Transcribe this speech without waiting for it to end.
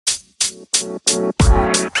Boa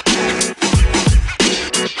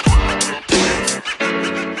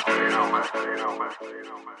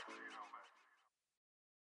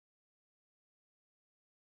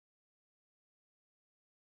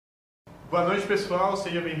noite, pessoal.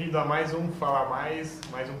 Seja bem-vindo a mais um Falar Mais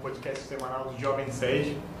um podcast semanal do Jovem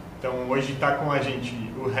Sede. Então, hoje está com a gente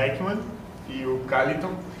o Heckman e o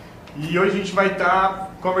Caliton. E hoje a gente vai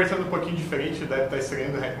estar conversando um pouquinho diferente. Deve estar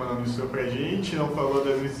estranhando, o Heckman não mostrou pra gente, não falou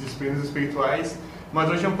das disciplinas espirituais. Mas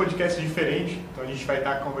hoje é um podcast diferente. Então, a gente vai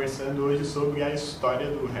estar conversando hoje sobre a história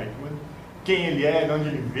do Heckman. Quem ele é, de onde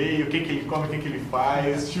ele veio, o que ele come, o que ele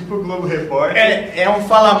faz, tipo o Globo Repórter. É um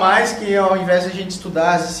Fala Mais que ao invés de a gente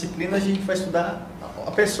estudar as disciplinas, a gente vai estudar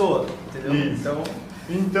a pessoa, entendeu?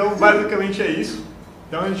 Então, basicamente é isso.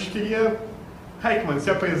 Então, a gente queria... Heckman, se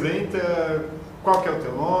apresenta, qual que é o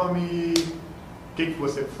teu nome, o que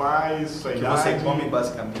você faz, sua idade... O que você come,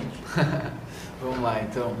 basicamente. Vamos lá,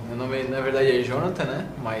 então. Meu nome, na verdade, é Jonathan, né?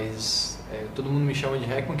 Mas todo mundo me chama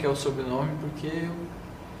de Heckman, que é o sobrenome, porque eu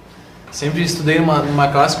sempre estudei numa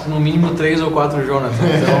classe com no mínimo 3 ou 4 Jonathan.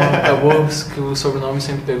 Então, acabou que o sobrenome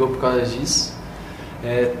sempre pegou por causa disso.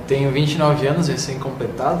 Tenho 29 anos,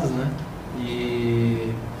 recém-completados, né?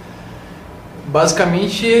 E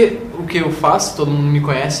basicamente o que eu faço, todo mundo me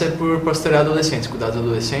conhece, é por pastorear adolescentes, cuidar dos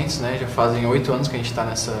adolescentes, né? Já fazem 8 anos que a gente está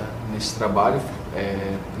nesse trabalho,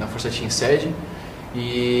 na Força Team Sede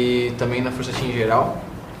e também na Força Team Geral.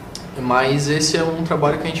 Mas esse é um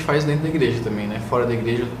trabalho que a gente faz dentro da igreja também, né? Fora da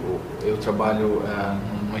igreja eu trabalho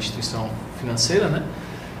numa instituição financeira, né?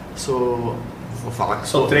 Vou falar que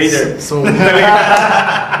sou trader.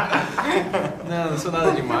 Não sou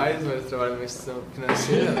nada demais, mas eu trabalho numa instituição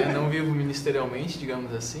financeira, né? Não vivo ministerialmente,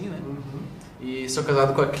 digamos assim, né? E sou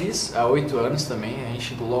casado com a Cris há 8 anos também. A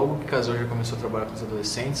gente logo que casou já começou a trabalhar com os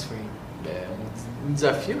adolescentes. Foi um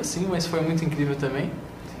desafio, assim, mas foi muito incrível também.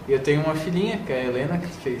 E eu tenho uma filhinha, que é a Helena, que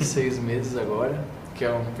fez 6 meses agora, que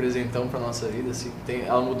é um presentão para nossa vida, assim.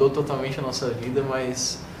 Ela mudou totalmente a nossa vida,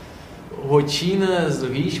 mas rotinas, do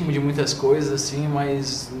ritmo de muitas coisas, assim,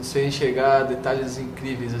 mas nos fez enxergar detalhes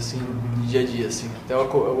incríveis, assim, do dia a dia, assim. Até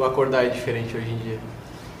o acordar é diferente hoje em dia.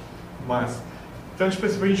 Mas, então, tipo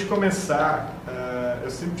assim, pra gente começar,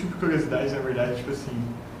 eu sempre tive curiosidade, na verdade, tipo assim,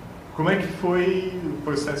 como é que foi o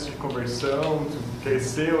processo de conversão? Tu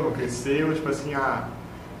cresceu, não cresceu? Tipo assim,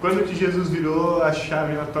 quando que Jesus virou a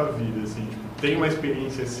chave na tua vida, assim? Tipo, tem uma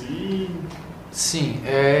experiência assim? Sim,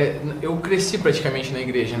 eu cresci praticamente na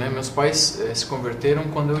igreja, né? Meus pais se converteram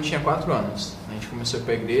quando eu tinha 4 anos. A gente começou a ir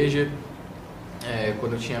para a igreja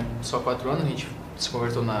quando eu tinha só 4 anos, a gente se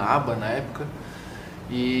converteu na ABA na época.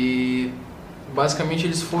 E basicamente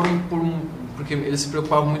eles foram porque eles se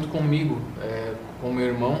preocupavam muito comigo, com o meu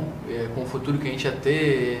irmão, com o futuro que a gente ia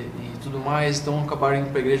ter e tudo mais. Então acabaram indo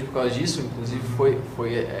para a igreja por causa disso. Inclusive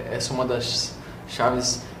foi essa uma das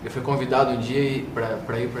chaves. Eu fui convidado um dia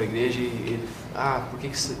para ir para a igreja e ele, por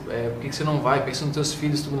que você não vai? Pensa nos teus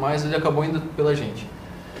filhos e tudo mais. Ele acabou indo pela gente.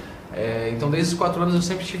 Então desde os 4 anos eu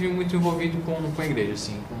sempre estive muito envolvido com a igreja,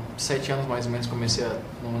 assim. Com 7 anos mais ou menos comecei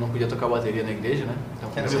não podia tocar bateria na igreja, né? Então,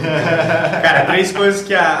 cara, 3 coisas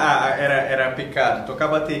que era pecado: tocar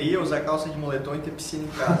bateria, usar calça de moletom e ter piscina em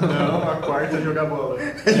casa. Não, a quarta é jogar bola.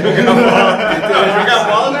 Jogar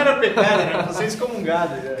bola não era pecado, era você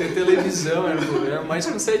excomungado. Ter televisão era o problema, mas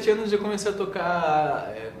com 7 anos eu comecei a tocar,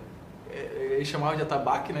 ele chamava de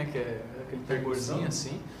atabaque, né? Que é aquele tamborzinho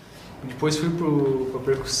assim. Depois fui pra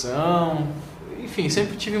percussão, enfim,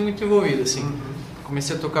 sempre tive muito envolvido, assim.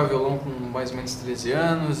 Comecei a tocar violão com mais ou menos 13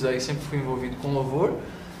 anos, aí sempre fui envolvido com louvor,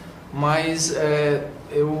 mas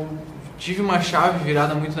eu tive uma chave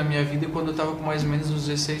virada muito na minha vida quando eu estava com mais ou menos uns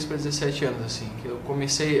 16 para 17 anos, assim, que eu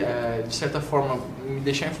comecei, de certa forma, me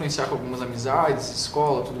deixar influenciar com algumas amizades,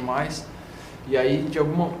 escola, tudo mais, e aí, de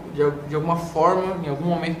alguma forma, em algum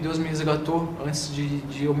momento, Deus me resgatou antes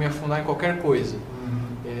de eu me afundar em qualquer coisa.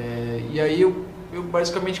 E aí eu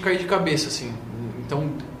basicamente caí de cabeça, assim. Então,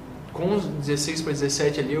 com os 16 para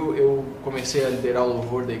 17 ali, eu comecei a liderar o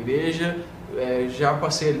louvor da igreja, já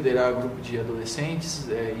passei a liderar grupo de adolescentes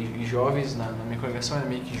e jovens na minha congregação, era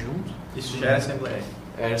meio que junto. Isso já era assembleia?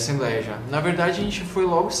 Era assembleia já. Na verdade, a gente foi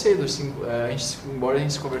logo cedo, assim, embora a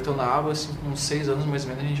gente se converteu na ABA, assim, com uns 6 anos mais ou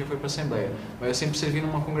menos, a gente já foi para assembleia. Mas eu sempre servi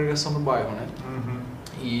numa congregação do bairro, né?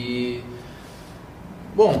 E...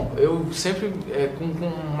 Bom, eu sempre, com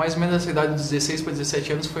mais ou menos essa idade de 16 para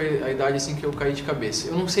 17 anos, foi a idade assim que eu caí de cabeça.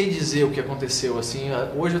 Eu não sei dizer o que aconteceu, assim,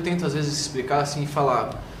 hoje eu tento às vezes explicar assim e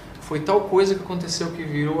falar, foi tal coisa que aconteceu que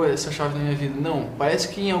virou essa chave na minha vida. Não, parece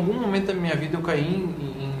que em algum momento da minha vida eu caí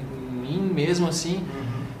em mim mesmo, assim,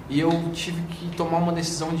 e eu tive que tomar uma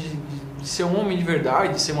decisão de ser um homem de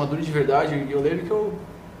verdade, de ser maduro de verdade. E eu lembro que eu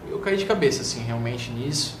eu caí de cabeça, assim, realmente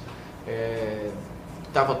nisso.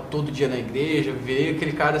 Tava todo dia na igreja, virei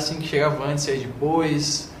aquele cara assim que chegava antes e aí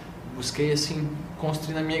depois. Busquei, assim,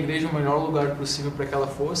 construir na minha igreja o melhor lugar possível para que ela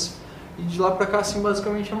fosse. E de lá para cá, assim,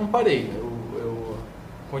 basicamente eu não parei. Eu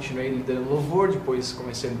continuei liderando louvor, depois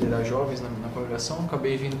comecei a liderar jovens na congregação.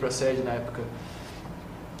 Acabei vindo para a sede na época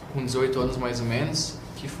com 18 anos mais ou menos,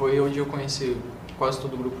 que foi onde eu conheci quase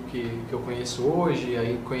todo o grupo que eu conheço hoje. E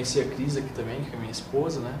aí conheci a Cris aqui também, que é minha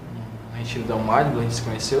esposa, né? No Retiro da Almagro, a gente se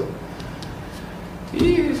conheceu.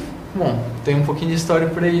 E, bom, tem um pouquinho de história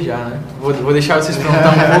por aí já, né? Vou deixar vocês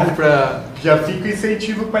perguntar um pouco pra... Já fica o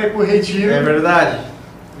incentivo para ir pro retiro. É verdade.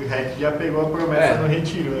 O REC já pegou a promessa no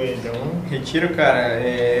retiro, né? Então... Retiro, cara,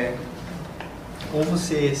 ou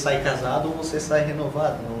você sai casado ou você sai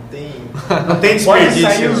renovado. Não tem Pode desperdício.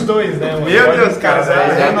 sair os dois, né? Mano? Meu Pode Deus, cara, casar,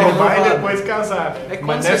 já renovar renovado. e depois casar. É que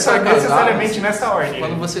Mas quando você sai casado, necessariamente nessa ordem.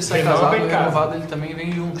 Quando você sai Renova casado, e o casa. renovado ele também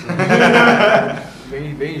vem junto. Né?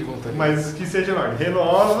 vem junto ali. Mas que seja na ordem.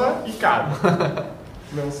 Renova e casa.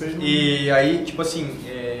 Não seja... E aí, tipo assim,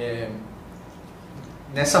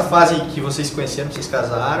 nessa fase que vocês se conheceram, vocês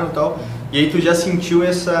casaram e tal, e aí tu já sentiu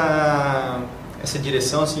essa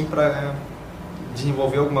direção assim pra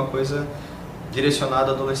desenvolver alguma coisa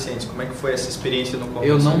direcionada a adolescentes? Como é que foi essa experiência no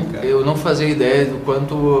começo? Eu não fazia ideia do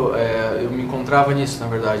quanto eu me encontrava nisso, na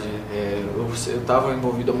verdade. Eu estava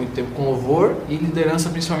envolvido há muito tempo com louvor e liderança,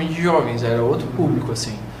 principalmente de jovens, era outro público,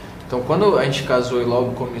 assim. Então, quando a gente casou e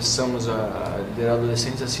logo começamos a liderar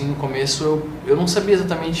adolescentes, assim, no começo eu não sabia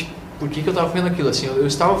exatamente por que eu estava fazendo aquilo, assim. Eu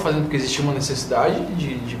estava fazendo porque existia uma necessidade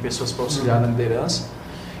de pessoas para auxiliar na liderança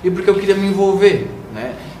e porque eu queria me envolver,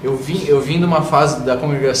 né? Eu vim de uma fase da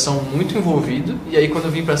congregação muito envolvido e aí quando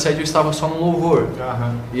eu vim para a sede eu estava só no louvor.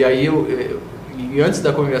 E aí e antes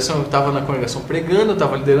da congregação eu estava na congregação pregando, eu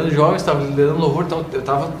estava liderando jovens, estava liderando louvor, então eu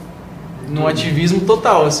estava num ativismo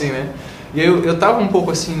total, assim, né? E aí eu estava um pouco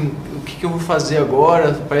assim, o que eu vou fazer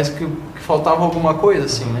agora? Parece que faltava alguma coisa,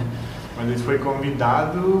 assim, né? Mas ele foi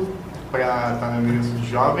convidado para estar na liderança de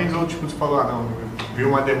jovens ou tipo, tu falou, não, viu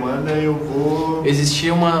uma demanda, eu vou...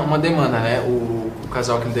 Existia uma demanda, né? O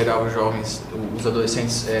casal que liderava os jovens, os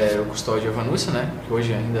adolescentes, o Custódio e a Vanúcia, né? Que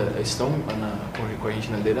hoje ainda estão com a gente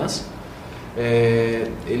na liderança.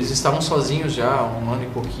 Eles estavam sozinhos já há um ano e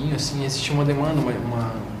pouquinho, assim, existia uma demanda,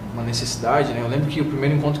 uma necessidade, né? Eu lembro que o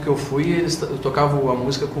primeiro encontro que eu fui, eles tocavam a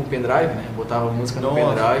música com o pendrive, né? Botava a música no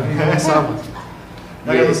pendrive e lançavam.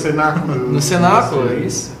 Era no cenáculo? No cenáculo,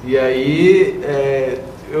 isso. E aí,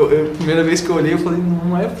 a primeira vez que eu olhei, eu falei,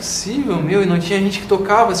 não é possível, meu, e não tinha gente que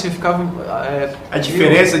tocava, assim, eu ficava... a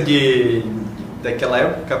diferença daquela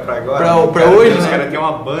época pra agora... Pra hoje, os né? caras têm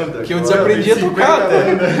uma banda. Que eu desaprendi a tocar,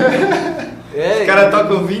 né? Os caras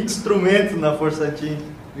tocam 20 instrumentos na Força Team.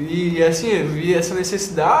 E assim, eu vi essa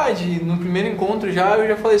necessidade, e no primeiro encontro eu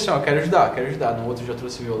já falei assim, quero ajudar. No outro já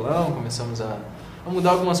trouxe violão, começamos a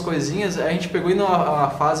mudar algumas coisinhas. A gente pegou numa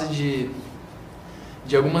fase de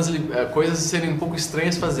algumas coisas serem um pouco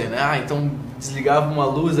estranhas fazer, né? Então desligava uma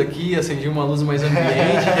luz aqui, acendia uma luz mais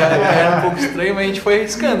ambiente, já era um pouco estranho, mas a gente foi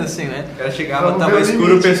arriscando, assim, né? O cara chegava, tava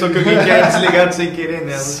escuro, pensou que alguém tinha desligado sem querer,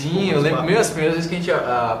 né? Sim, eu lembro, as primeiras vezes que a gente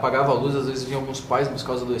apagava a luz, às vezes vinham alguns pais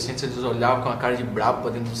buscar os adolescentes, eles olhavam com uma cara de brabo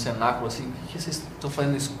pra dentro do cenáculo, assim, o que vocês estão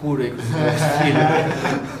fazendo no escuro aí com os meus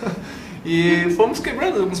filhos? E fomos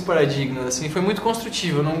quebrando alguns paradigmas, assim, foi muito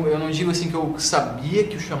construtivo. Eu não digo assim que eu sabia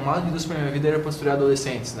que o chamado de Deus para minha vida era pastorear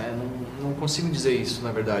adolescentes, né? Não consigo dizer isso,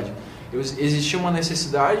 na verdade. Existia uma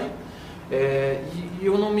necessidade e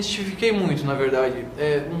eu não mistifiquei muito, na verdade.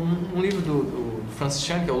 Um livro do Francis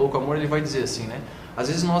Chan, que é o Louco Amor, ele vai dizer assim, né? Às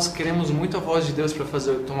vezes nós queremos muito a voz de Deus para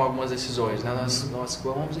tomar algumas decisões, né? Nós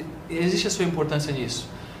clamamos, e existe a sua importância nisso,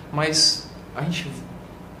 mas a gente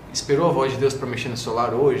esperou a voz de Deus para mexer no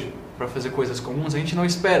celular hoje, para fazer coisas comuns, a gente não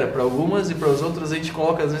espera. Para algumas e para as outras a gente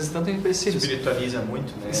coloca às vezes tanto empecilhos. Espiritualiza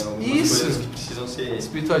muito, né? Algumas Isso. coisas que precisam ser...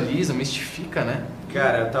 Espiritualiza, mistifica, né?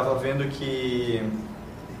 Cara, eu tava vendo que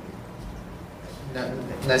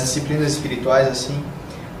nas disciplinas espirituais, assim,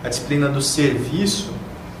 a disciplina do serviço,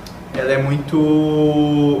 ela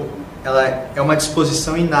é uma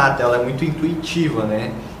disposição inata, ela é muito intuitiva,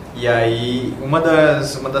 né? E aí, uma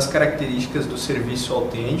das características do serviço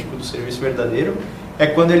autêntico, do serviço verdadeiro, é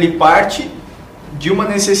quando ele parte de uma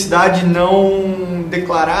necessidade não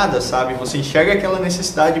declarada, sabe? Você enxerga aquela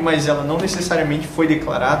necessidade, mas ela não necessariamente foi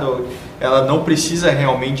declarada, ela não precisa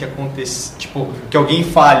realmente acontecer, tipo, que alguém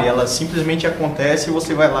fale, ela simplesmente acontece e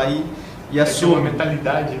você vai lá e assume. É uma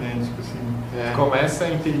mentalidade, né? Tipo assim, começa a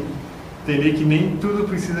entender que nem tudo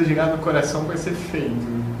precisa chegar no coração para ser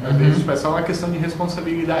feito. Às vezes tipo, é só uma questão de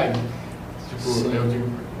responsabilidade. Tipo,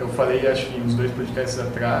 eu falei, acho que uns 2 podcasts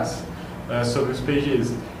atrás, sobre os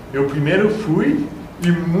PGs. Eu primeiro fui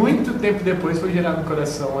e muito tempo depois foi gerar no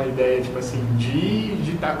coração a ideia, tipo assim,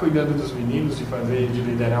 de estar cuidando dos meninos, de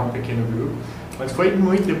liderar um pequeno grupo. Mas foi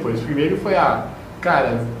muito depois. Primeiro foi,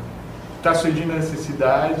 cara, tá surgindo a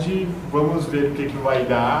necessidade, vamos ver o que vai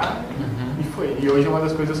dar. E foi. E hoje é uma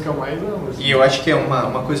das coisas que eu mais amo. Assim. E eu acho que é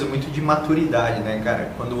uma coisa muito de maturidade, né,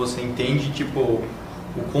 cara? Quando você entende, tipo,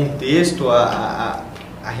 o contexto, a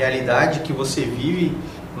realidade que você vive,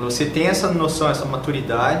 quando você tem essa noção, essa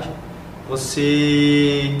maturidade,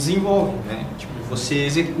 você desenvolve, né? Tipo, você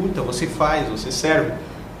executa, você faz, você serve.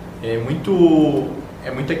 É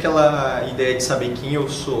muito aquela ideia de saber quem eu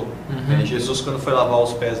sou. Né? Jesus, quando foi lavar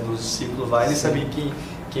os pés dos discípulos lá, ele sabia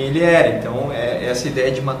quem ele era. Então, essa ideia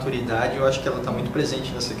de maturidade, eu acho que ela está muito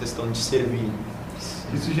presente nessa questão de servir.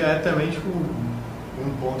 Isso já é também, tipo, um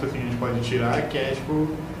ponto assim, que a gente pode tirar, que é, tipo,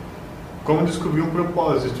 como descobrir um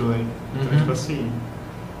propósito, né? Então, tipo assim,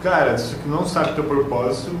 cara, se tu não sabe o teu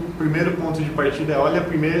propósito, o primeiro ponto de partida é olha a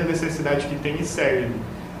primeira necessidade que tem e serve.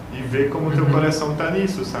 E ver como o teu coração tá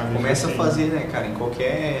nisso, sabe? Começa assim, a fazer, né, cara, em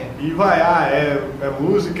qualquer... E vai, é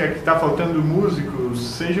música que tá faltando músico,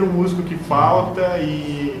 seja um músico que falta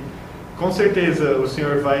e com certeza o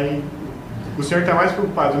Senhor tá mais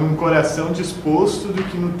preocupado num coração disposto do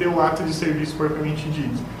que no teu ato de serviço propriamente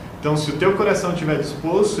dito. Então, se o teu coração estiver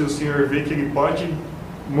disposto e o Senhor vê que Ele pode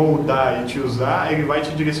moldar e te usar, Ele vai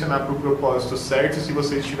te direcionar para o propósito certo se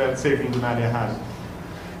você estiver servindo na área errada.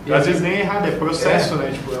 E às vezes nem é errado, é processo, né?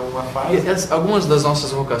 Tipo, é uma fase. E algumas das nossas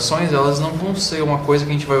vocações, elas não vão ser uma coisa que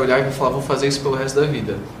a gente vai olhar e vai falar, vou fazer isso pelo resto da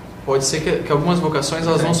vida. Pode ser que algumas vocações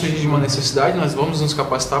elas vão surgir de uma necessidade, nós vamos nos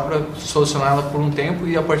capacitar para solucionar ela por um tempo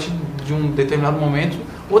e a partir de um determinado momento,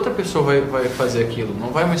 outra pessoa vai fazer aquilo, não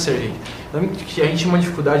vai mais ser a gente. Lembro que a gente tinha uma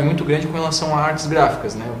dificuldade muito grande com relação a artes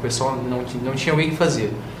gráficas, né? O pessoal não tinha alguém que fazia.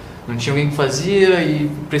 Não tinha alguém que fazia e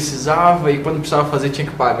precisava, e quando precisava fazer tinha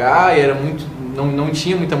que pagar, e era muito... Não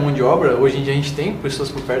tinha muita mão de obra. Hoje em dia a gente tem pessoas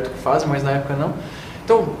por perto que fazem, mas na época não.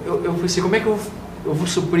 Então eu pensei, como é que eu vou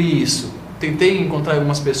suprir isso? Tentei encontrar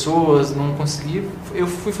algumas pessoas, não consegui. Eu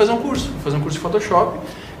fui fazer um curso de Photoshop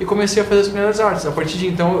e comecei a fazer as primeiras artes. A partir de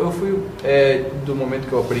então eu fui, do momento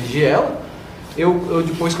que eu aprendi ela, eu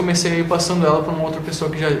depois comecei a ir passando ela para uma outra pessoa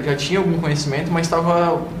que já tinha algum conhecimento, mas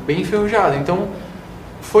estava bem enferrujada. Então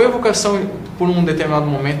foi a vocação por um determinado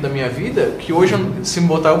momento da minha vida, que hoje, se me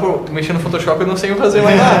botar eu mexer no Photoshop, eu não sei fazer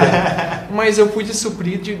mais nada. Mas eu pude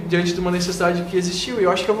suprir diante de uma necessidade que existiu. E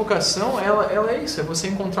eu acho que a vocação, ela é isso, é você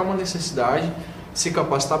encontrar uma necessidade, se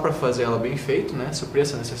capacitar para fazer ela bem feito, né? Suprir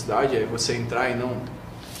essa necessidade, é você entrar e não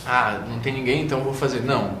tem ninguém, então vou fazer.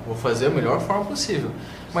 Não, vou fazer a melhor forma possível.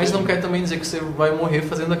 Mas Sim. Não quer também dizer que você vai morrer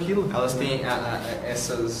fazendo aquilo. Elas têm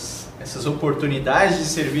essas oportunidades de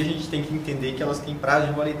servir, a gente tem que entender que elas têm prazo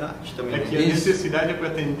de validade também. É que a necessidade é para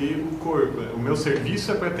atender o corpo. O meu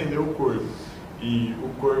serviço é para atender o corpo. E o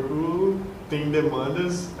corpo tem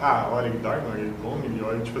demandas, hora ele dorme, hora ele come,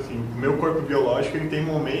 hora, tipo assim, o meu corpo biológico ele tem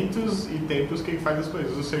momentos e tempos que ele faz as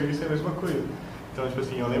coisas. O serviço é a mesma coisa. Então, tipo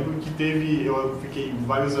assim, eu lembro que eu fiquei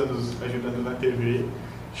vários anos ajudando na TV.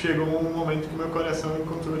 Chegou um momento que meu coração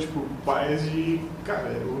encontrou, tipo, paz de,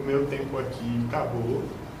 cara, o meu tempo aqui acabou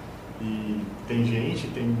e tem gente,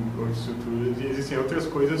 tem outras estruturas e existem outras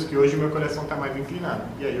coisas que hoje meu coração está mais inclinado.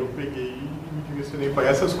 E aí eu peguei e me direcionei para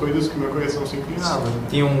essas coisas que meu coração se inclinava.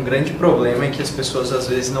 Tem um grande problema em que as pessoas às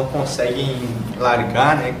vezes não conseguem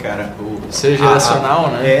largar, né, cara? Ser geracional,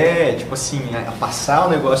 né? Tipo assim, passar o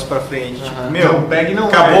negócio para frente. Tipo, não, pega e não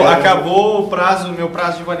acabou o meu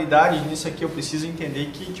prazo de validade nisso aqui, eu preciso entender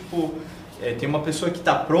que, tipo, tem uma pessoa que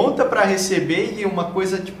está pronta para receber e uma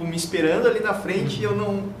coisa, tipo, me esperando ali na frente e eu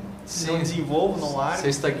não desenvolvo, não largo. Você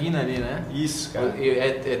estagna ali, né? Isso, cara.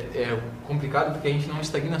 É complicado porque a gente não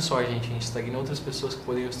estagna só a gente estagna outras pessoas que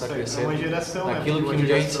poderiam estar crescendo. É uma geração, aquilo que um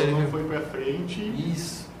dia a gente não foi pra frente.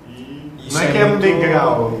 Isso. Não é que é um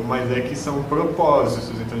degrau, mas é que são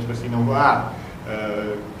propósitos. Então, tipo assim,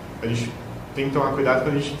 a gente tem que tomar cuidado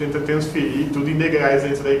quando a gente tenta transferir tudo em degraus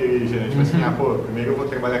dentro da igreja, né? Tipo assim, primeiro eu vou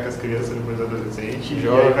trabalhar com as crianças, depois adolescente, e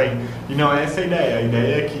aí vai. E não é essa a ideia. A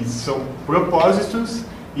ideia é que são propósitos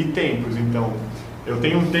e tempos. Então, eu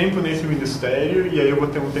tenho um tempo nesse ministério e aí eu vou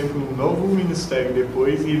ter um tempo no novo ministério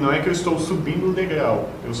depois, e não é que eu estou subindo o degrau,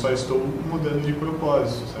 eu só estou mudando de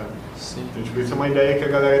propósito, sabe? Sim. Então, tipo, isso é uma ideia que a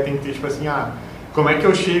galera tem que ter, tipo assim, como é que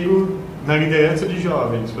eu chego na liderança de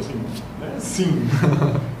jovens? Tipo assim, não é assim,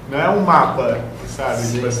 não é um mapa, sabe?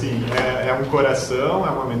 Sim. Tipo assim, é um coração, é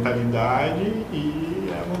uma mentalidade e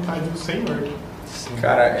é a vontade do Senhor. Sim.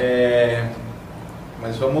 Cara,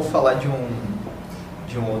 mas vamos falar de um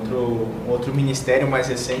outro ministério mais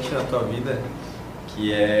recente na tua vida,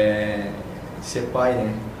 que é ser pai,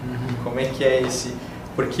 né? Como é que é esse...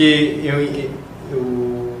 Porque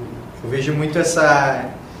eu vejo muito essa...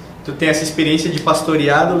 Tu tem essa experiência de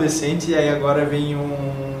pastorear adolescente e aí agora vem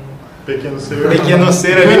um pequeno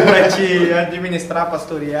ser ali para te administrar,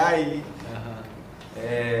 pastorear e...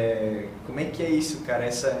 como é que é isso, cara?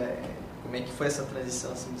 Como é que foi essa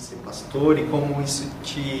transição assim, de ser pastor e como isso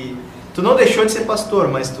te... Tu não deixou de ser pastor,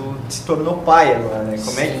 mas tu se tornou pai agora, né?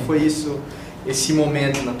 Como é que foi isso, esse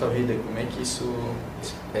momento na tua vida? Como é que isso...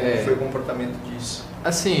 foi o comportamento disso?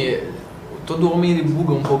 Assim, todo homem ele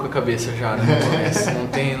buga um pouco a cabeça já, né?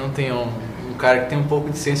 Não tem um cara que tem um pouco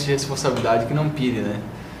de senso de responsabilidade que não pire, né?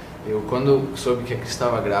 Eu, quando soube que a Cris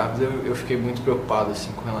estava grávida, eu fiquei muito preocupado,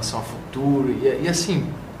 assim, com relação ao futuro. E assim,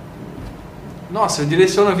 nossa, eu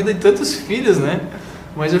direciono a vida de tantos filhos, né?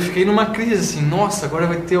 Mas eu fiquei numa crise, assim, nossa, agora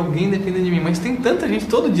vai ter alguém dependendo de mim. Mas tem tanta gente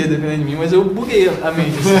todo dia dependendo de mim, mas eu buguei a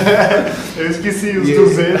mente. Assim. Eu esqueci os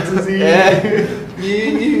 200 e...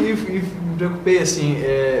 E me preocupei, assim,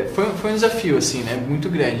 foi um desafio, assim, né? Muito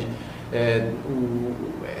grande.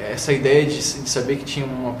 Essa ideia de saber que tinha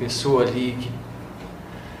uma pessoa ali que...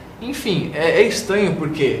 Enfim, é estranho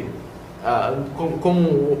porque,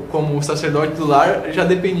 como sacerdote do lar, já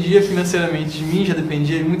dependia financeiramente de mim, já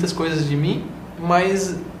dependia de muitas coisas de mim,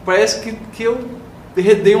 mas parece que eu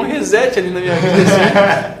dei um reset ali na minha vida,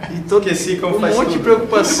 assim, e um monte de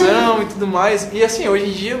preocupação e tudo mais. E assim, hoje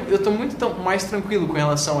em dia eu estou muito mais tranquilo com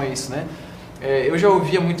relação a isso, né? Eu já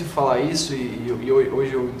ouvia muito falar isso e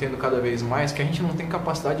hoje eu entendo cada vez mais que a gente não tem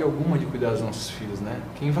capacidade alguma de cuidar dos nossos filhos, né?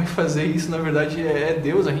 Quem vai fazer isso, na verdade, é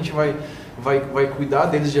Deus. A gente vai cuidar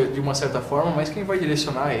deles de uma certa forma, mas quem vai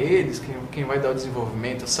direcionar eles, quem vai dar o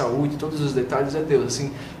desenvolvimento, a saúde, todos os detalhes é Deus.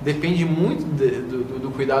 Assim, depende muito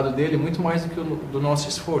do cuidado dele, muito mais do que do nosso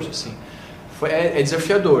esforço. Assim. É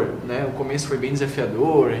desafiador, né? O começo foi bem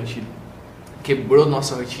desafiador, a gente quebrou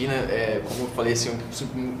nossa rotina, como eu falei, assim,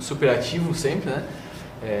 super ativo sempre, né?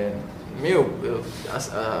 Eu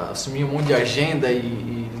assumia um monte de agenda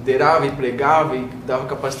e liderava e pregava e dava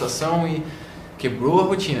capacitação e quebrou a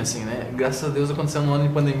rotina, assim, né? Graças a Deus aconteceu no ano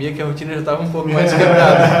de pandemia que a rotina já estava um pouco mais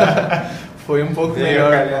quebrada. Foi um pouco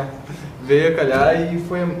melhor. Veio a calhar e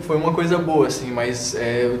foi uma coisa boa, assim, mas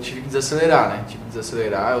eu tive que desacelerar, né?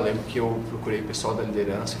 Eu lembro que eu procurei o pessoal da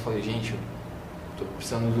liderança e falei, gente, estou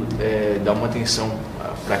precisando dar uma atenção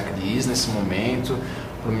para a Cris nesse momento,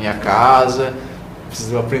 para minha casa,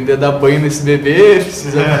 preciso aprender a dar banho nesse bebê,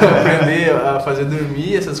 preciso aprender a fazer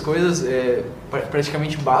dormir, essas coisas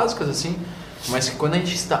praticamente básicas, assim, mas que quando a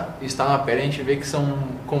gente está na pele a gente vê que são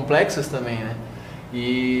complexas também, né?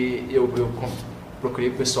 E eu procurei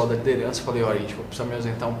o pessoal da liderança e falei, olha, gente, vou precisar me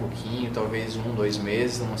ausentar um pouquinho, talvez 2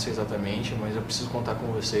 meses, não sei exatamente, mas eu preciso contar com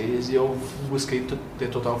vocês, e eu busquei ter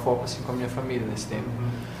total foco assim com a minha família nesse tempo.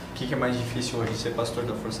 O que é mais difícil hoje, ser pastor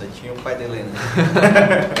da Forçatinha ou pai da Helena?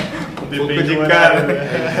 Depende de cara,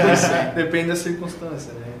 né? Depende da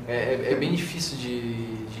circunstância, né? É bem difícil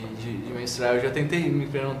de mensurar. Eu já tentei me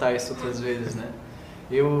perguntar isso outras vezes, né?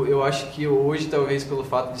 Eu acho que hoje, talvez pelo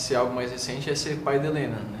fato de ser algo mais recente, é ser pai da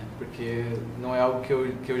Helena, né? Porque não é algo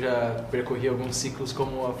que eu já percorri alguns ciclos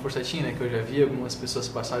como a Forçatinha, né? Que eu já vi algumas pessoas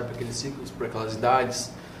passarem por aqueles ciclos, por aquelas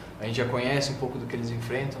idades. A gente já conhece um pouco do que eles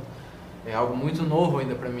enfrentam. É algo muito novo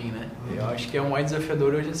ainda pra mim, né? Eu acho que é o mais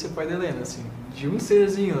desafiador hoje é ser pai da Helena, assim, de um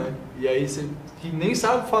serzinho, né? E aí você que nem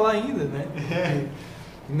sabe falar ainda, né?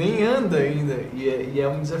 Nem anda ainda. E é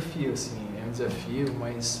um desafio, assim,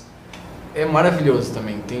 mas é maravilhoso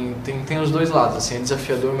também. Tem os dois lados, assim, é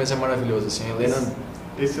desafiador, mas é maravilhoso, assim. A Helena...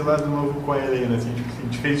 Esse lado novo com a Helena, assim,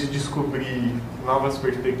 te fez descobrir novas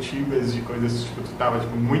perspectivas de coisas, tipo, tu tava,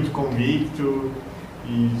 tipo, muito convicto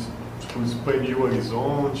e, tipo, expandiu o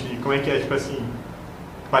horizonte. E como é que é, tipo assim,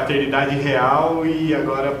 paternidade real e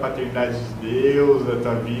agora paternidade de Deus, da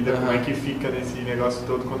tua vida, como é que fica nesse negócio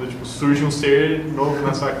todo quando, tipo, surge um ser novo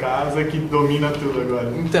na sua casa que domina tudo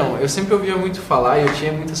agora? Então, eu sempre ouvia muito falar e eu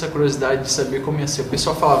tinha muito essa curiosidade de saber como ia ser. O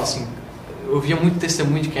pessoal falava assim, eu ouvia muito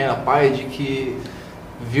testemunho de quem era pai, de que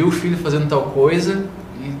viu o filho fazendo tal coisa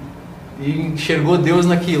e enxergou Deus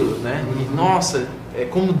naquilo, né? E, nossa, é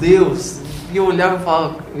como Deus. E eu olhava e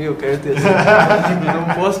falava, eu quero ter assim.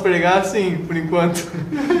 Não posso pregar assim, por enquanto.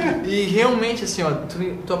 E realmente, assim, ó,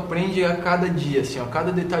 tu aprende a cada dia, assim, ó,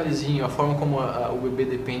 cada detalhezinho, a forma como o bebê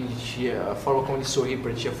depende de ti, a forma como ele sorri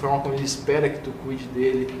pra ti, a forma como ele espera que tu cuide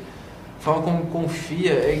dele, a forma como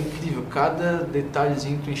confia, é incrível. Cada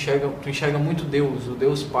detalhezinho tu enxerga muito Deus, o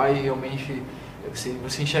Deus Pai realmente...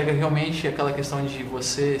 Você enxerga realmente aquela questão de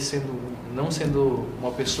você não sendo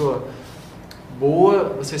uma pessoa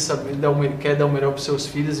boa, você quer dar o melhor para os seus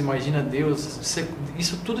filhos, imagina Deus,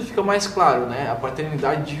 isso tudo fica mais claro, né? A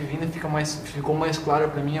paternidade divina ficou mais clara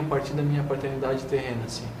para mim a partir da minha paternidade terrena,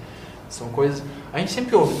 assim. São coisas... A gente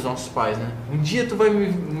sempre ouve dos nossos pais, né? Um dia tu vai me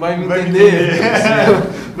entender.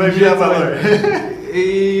 Vai virar valor.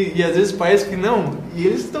 E às vezes parece que não, e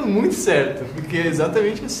eles estão muito certos, porque é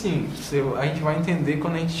exatamente assim, a gente vai entender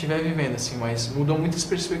quando a gente estiver vivendo, assim, mas mudou muitas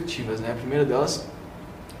perspectivas, né? A primeira delas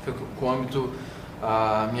foi com o âmbito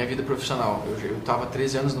a minha vida profissional. Eu estava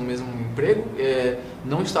 13 anos no mesmo emprego,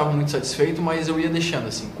 não estava muito satisfeito, mas eu ia deixando,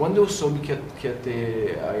 assim. Quando eu soube que ia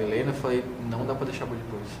ter a Helena, eu falei, não dá para deixar para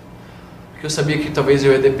depois. Porque eu sabia que talvez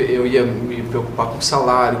eu ia me preocupar com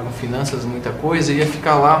salário, com finanças, muita coisa, e ia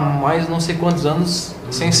ficar lá mais não sei quantos anos,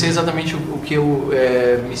 sem ser exatamente o que eu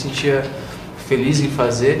me sentia feliz em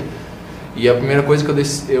fazer. E a primeira coisa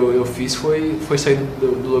que eu fiz foi sair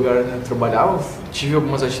do lugar onde eu trabalhava. Tive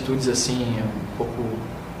algumas atitudes assim, um pouco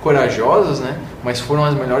corajosas, né? Mas foram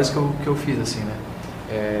as melhores que eu fiz, assim,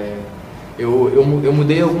 né? Eu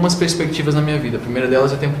mudei algumas perspectivas na minha vida. A primeira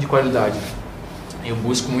delas é o tempo de qualidade. Eu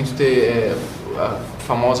busco muito ter a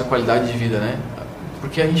famosa qualidade de vida, né?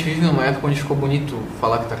 Porque a gente vive numa época onde ficou bonito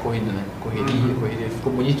falar que tá corrida, né? Correria,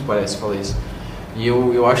 ficou bonito, parece, falar isso. E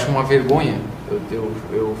eu acho uma vergonha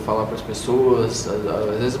eu falar para as pessoas,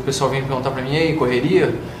 às vezes o pessoal vem perguntar para mim, ei,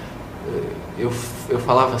 correria? Eu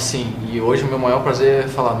falava assim, e hoje o meu maior prazer é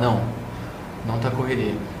falar, não tá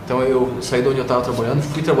correria. Então eu saí de onde eu estava trabalhando,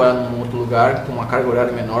 fui trabalhar num outro lugar com uma carga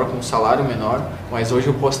horária menor, com um salário menor, mas hoje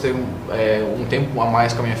eu posso ter um tempo a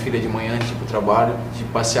mais com a minha filha de manhã, de ir pro trabalho, de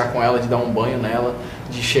passear com ela, de dar um banho nela,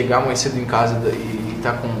 de chegar mais cedo em casa e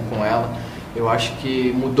estar com ela. Eu acho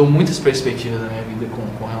que mudou muitas perspectivas da minha vida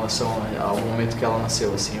com relação ao momento que ela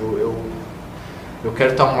nasceu. Assim, eu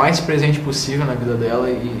quero estar o mais presente possível na vida dela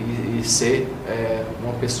e ser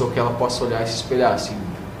uma pessoa que ela possa olhar e se espelhar. Assim.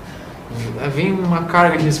 Vem uma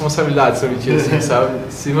carga de responsabilidade sobre ti, assim, sabe?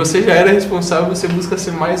 Se você já era responsável, você busca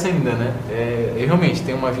ser mais ainda, né? Realmente,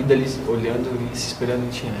 tem uma vida ali olhando e se espelhando em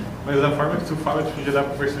ti, né? Mas a forma que tu fala, tipo, já dá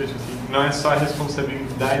pra perceber, tipo, assim, não é só a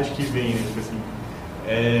responsabilidade que vem, né? Tipo assim,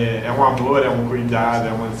 é um amor, é um cuidado,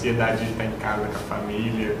 é uma ansiedade de estar em casa com a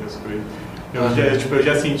família, com as coisas. Eu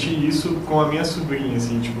já senti isso com a minha sobrinha,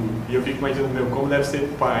 assim, tipo, e eu fico imaginando, como deve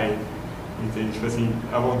ser pai, entende? Tipo assim,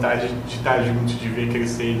 a vontade de estar junto, de ver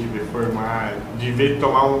crescer, de ver formar, de ver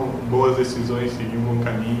tomar boas decisões, seguir um bom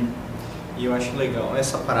caminho. E eu acho legal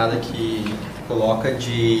essa parada que coloca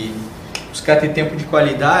de buscar ter tempo de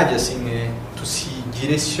qualidade, assim, né? Tu se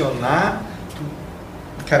direcionar,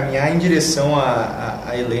 caminhar em direção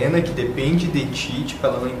a Helena, que depende de ti, tipo,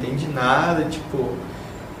 ela não entende nada, tipo,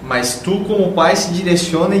 mas tu como pai se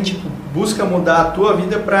direciona e, tipo, busca mudar a tua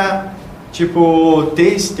vida pra, tipo,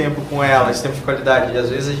 ter esse tempo com ela, esse tempo de qualidade. E às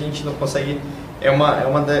vezes a gente não consegue, é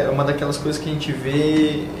uma daquelas coisas que a gente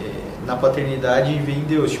vê na paternidade e vê em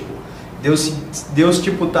Deus, tipo, Deus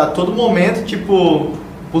tipo, tá a todo momento, tipo,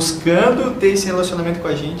 buscando ter esse relacionamento com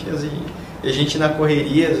a gente, e a gente na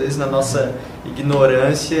correria, às vezes na nossa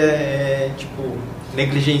ignorância, tipo,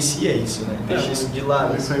 negligencia isso, né? Deixa isso de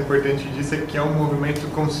lado. A lição importante disso é que é um movimento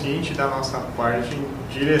consciente da nossa parte em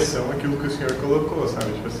direção àquilo que o Senhor colocou,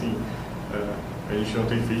 sabe? Tipo assim, a gente não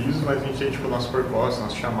tem filhos, mas a gente tem, tipo, nosso propósito,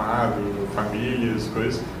 nosso chamado, famílias,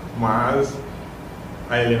 coisas, mas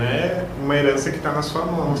a Helena é uma herança que está na sua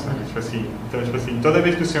mão, sabe? Tipo assim, então, tipo assim, toda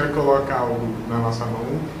vez que o Senhor coloca algo na nossa mão,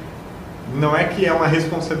 não é que é uma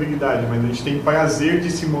responsabilidade, mas a gente tem prazer de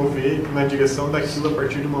se mover na direção daquilo a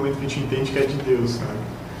partir do momento que a gente entende que é de Deus, sabe?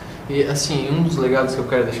 E assim, um dos legados que eu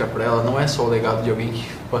quero deixar para ela não é só o legado de alguém que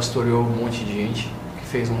pastoreou um monte de gente, que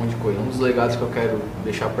fez um monte de coisa. Um dos legados que eu quero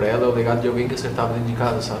deixar para ela é o legado de alguém que acertava dentro de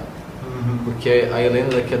casa, sabe? Porque a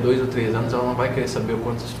Helena daqui a 2 ou 3 anos, ela não vai querer saber o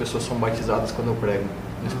quanto as pessoas são batizadas quando eu prego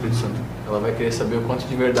no Espírito Santo. Ela vai querer saber o quanto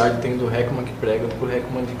de verdade tem do Heckman que prega pro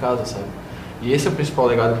Heckman de casa, sabe? E esse é o principal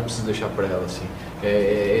legado que eu preciso deixar para ela, assim.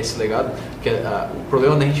 É esse legado, que o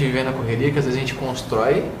problema da gente viver na correria é que às vezes a gente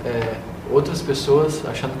constrói outras pessoas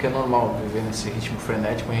achando que é normal viver nesse ritmo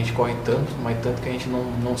frenético, a gente corre tanto, mas tanto que a gente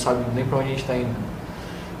não sabe nem para onde a gente está indo.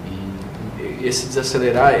 E esse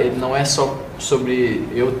desacelerar, ele não é só sobre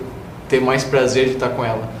eu ter mais prazer de estar com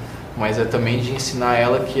ela, mas é também de ensinar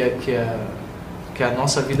ela que a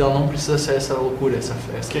nossa vida ela não precisa ser essa loucura, essa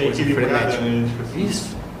que coisa frenética. Né? Tipo assim.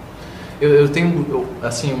 Isso. Eu tenho,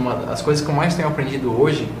 assim, as coisas que eu mais tenho aprendido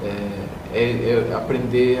hoje é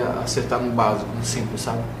aprender a acertar no básico, no simples,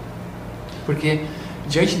 sabe? Porque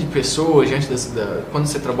diante de pessoas, quando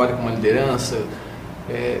você trabalha com uma liderança,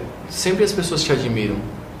 sempre as pessoas te admiram.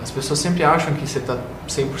 As pessoas sempre acham que você está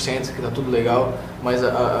 100%, que está tudo legal, mas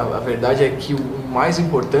a verdade é que o mais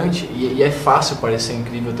importante, e é fácil parecer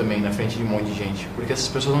incrível também na frente de um monte de gente, porque essas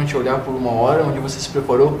pessoas vão te olhar por uma hora onde você se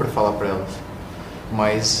preparou para falar para elas.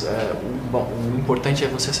 Mas o importante é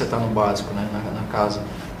você acertar no básico, né, na casa.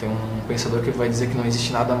 Tem um pensador que vai dizer que não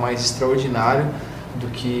existe nada mais extraordinário do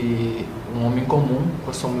que um homem comum com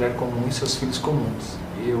a sua mulher comum e seus filhos comuns.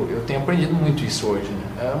 Eu tenho aprendido muito isso hoje,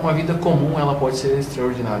 né? Uma vida comum, ela pode ser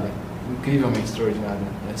extraordinária, incrivelmente extraordinária,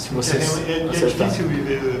 né? Se você é difícil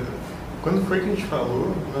viver. Quando foi que a gente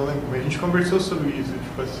falou? Não lembro, mas a gente conversou sobre isso,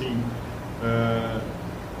 tipo assim,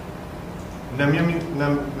 na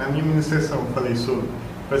minha ministração eu falei sobre,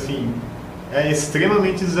 tipo assim, é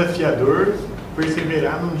extremamente desafiador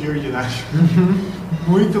perseverar num dia ordinário.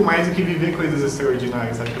 Muito mais do que viver coisas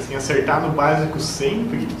extraordinárias, sabe? Assim, acertar no básico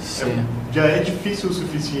sempre já é difícil o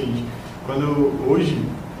suficiente. Quando hoje,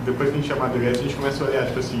 depois que a gente amadurece, a gente começa a olhar,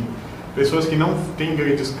 tipo assim, pessoas que não têm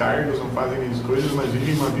grandes cargos, não fazem grandes coisas, mas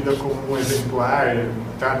vivem uma vida como um exemplar,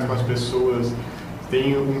 tratam com as pessoas,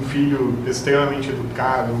 têm um filho extremamente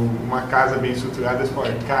educado, uma casa bem estruturada, você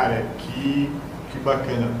fala, cara, que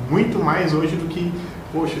bacana. Muito mais hoje do que,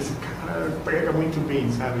 poxa, esse cara prega muito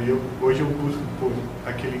bem, sabe? Hoje eu busco,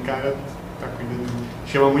 aquele cara tá cuidando,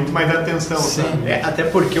 chama muito mais atenção, sabe? Até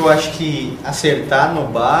porque eu acho que acertar no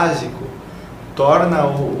básico torna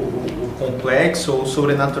o complexo ou o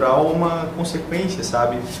sobrenatural uma consequência,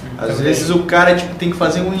 sabe? Às vezes o cara tem que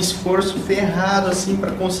fazer um esforço ferrado assim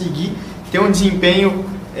para conseguir ter um desempenho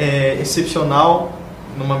excepcional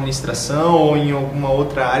numa administração ou em alguma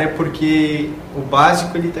outra área, porque o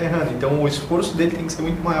básico ele está errando. Então o esforço dele tem que ser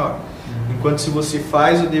muito maior. Enquanto se você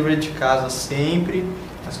faz o dever de casa sempre,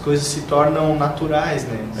 as coisas se tornam naturais,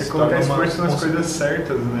 né? É colocar esforço nas coisas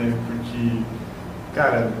certas, né? Porque,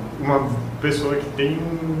 cara, uma pessoa que tem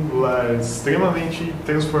um lar extremamente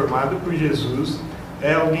transformado por Jesus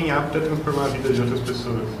é alguém apto a transformar a vida de outras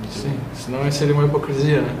pessoas. Sim, senão seria uma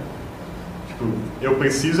hipocrisia, né? Tipo, eu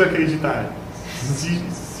preciso acreditar.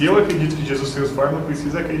 Se eu acredito que Jesus transforma, eu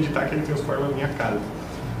preciso acreditar que Ele transforma a minha casa.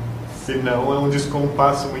 Senão é um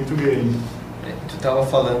descompasso muito grande. Tu estava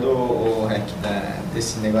falando, Rec,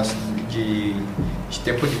 desse negócio de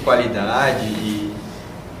tempo de qualidade e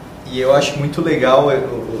eu acho muito legal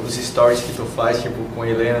os stories que tu faz, tipo, com a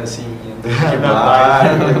Helena, assim, andando de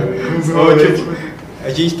bar. Ou, tipo, a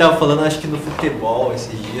gente estava falando, acho que no futebol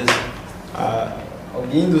esses dias,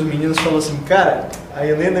 alguém dos meninos falou assim, cara, a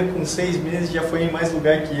Helena com 6 meses já foi em mais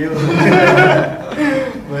lugar que eu.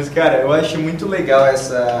 Mas, cara, eu acho muito legal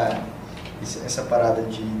essa parada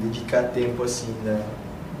de dedicar tempo assim, né?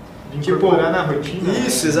 De incorporar na rotina.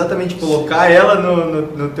 Isso, exatamente, colocar ela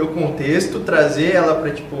no teu contexto, trazer ela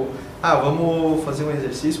pra tipo, vamos fazer um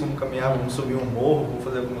exercício, vamos caminhar, vamos subir um morro, vamos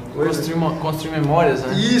fazer alguma coisa. Construir memórias,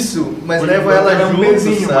 né? Isso, mas leva ela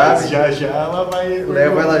junto, sabe? Já ela vai...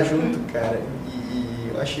 Leva ela junto, cara.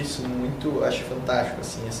 E eu acho isso acho fantástico,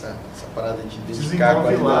 assim, essa parada de dedicar a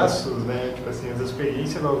qualidade. Laços, né? Tipo assim, as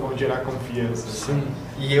experiências vão gerar confiança. Sim.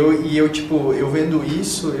 E eu, tipo, eu vendo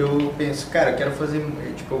isso, eu penso, cara, eu quero fazer,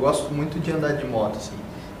 tipo, eu gosto muito de andar de moto, assim.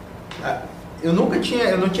 Eu não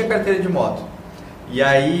tinha carteira de moto. E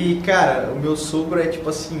aí, cara, o meu sogro é, tipo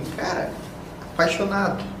assim, cara,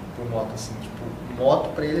 apaixonado por moto, assim, tipo, moto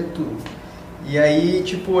pra ele é tudo. E aí,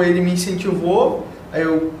 tipo, ele me incentivou. Aí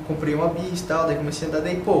eu comprei uma bis e tal, daí comecei a andar,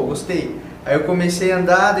 daí gostei. Aí eu comecei a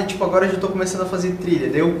andar, daí tipo, agora eu já tô começando a fazer trilha.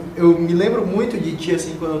 Daí eu me lembro muito de ti,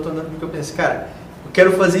 assim, quando eu tô andando, porque eu penso, cara, eu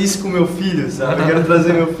quero fazer isso com meu filho, sabe? Eu quero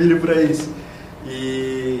trazer meu filho pra isso.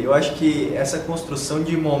 E eu acho que essa construção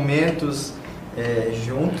de momentos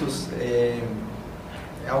juntos é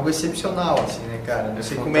algo excepcional, assim, né, cara? Não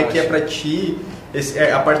sei como é que é pra ti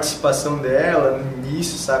a participação dela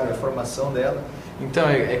nisso, sabe? A formação dela. Então,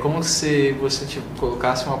 é como se você tipo,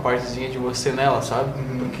 colocasse uma partezinha de você nela, sabe?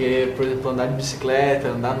 Porque, por exemplo, andar de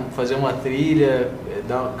bicicleta, fazer uma trilha,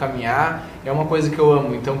 caminhar, é uma coisa que eu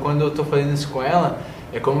amo. Então, quando eu estou fazendo isso com ela,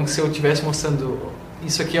 é como se eu estivesse mostrando,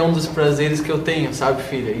 isso aqui é um dos prazeres que eu tenho, sabe,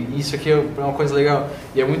 filha? E isso aqui é uma coisa legal.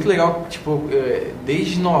 E é muito legal, tipo,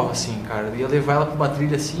 desde nova, assim, cara. Eu ia levar ela para uma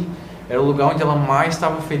trilha, assim, era o lugar onde ela mais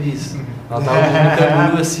estava feliz. Ela estava no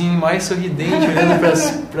caminho, assim, mais sorridente, olhando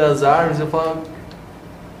para as árvores. Eu falava...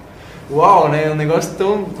 Uau, né? Um negócio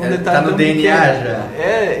tão detalhe tá no tão DNA pequeno. já.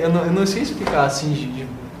 Eu não sei explicar assim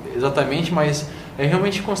exatamente, mas é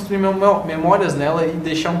realmente construir memórias nela e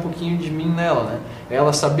deixar um pouquinho de mim nela, né?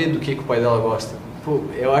 Ela saber do que o pai dela gosta. Pô,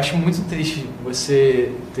 eu acho muito triste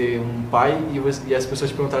você ter um pai e as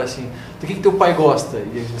pessoas te perguntarem assim, do que teu pai gosta?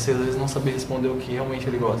 E você às vezes não saber responder o que realmente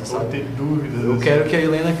ele gosta, sabe? Ou ter dúvidas. Eu quero que a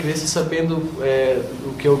Helena cresça sabendo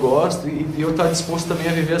o que eu gosto e eu estar disposto também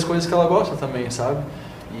a viver as coisas que ela gosta também, sabe?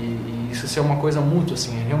 E isso ser uma coisa mútua,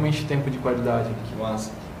 assim, é realmente tempo de qualidade. Que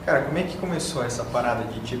massa. Cara, como é que começou essa parada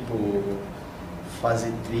de, tipo,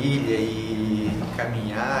 fazer trilha e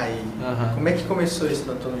caminhar? Como é que começou isso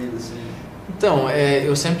na tua vida, assim? Então,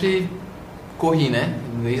 eu sempre corri, né?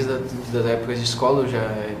 Desde as épocas de escola eu já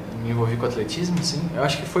me envolvi com atletismo, assim. Eu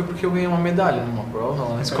acho que foi porque eu ganhei uma medalha numa prova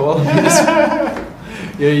lá na escola mesmo.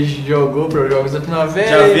 E aí jogou para os Jogos da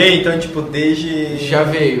Primavera. Já veio, então, tipo, desde... Já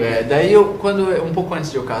veio, Daí um pouco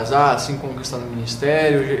antes de eu casar, assim, com a questão do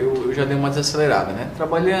ministério, eu já dei uma desacelerada, né?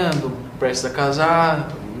 Trabalhando, prestes a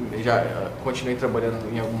casar, já continuei trabalhando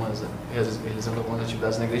realizando algumas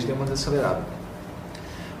atividades na igreja e dei uma desacelerada.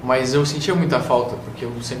 Mas eu sentia muita falta, porque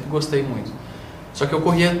eu sempre gostei muito. Só que eu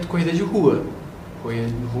corria corrida de rua. Corrida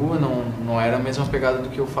de rua não era a mesma pegada do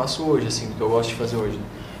que eu faço hoje, assim, do que eu gosto de fazer hoje.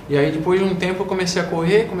 E aí depois de um tempo eu comecei a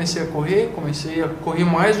correr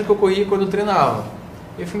mais do que eu corria quando eu treinava.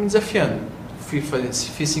 E eu fui me desafiando.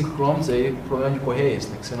 Fiz 5 km, aí o problema de correr é esse,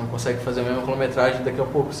 né? Que você não consegue fazer a mesma quilometragem daqui a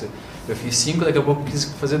pouco. Eu fiz 5, daqui a pouco quis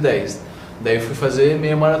fazer 10. Daí eu fui fazer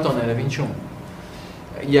meia maratona, era 21.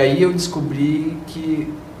 E aí eu descobri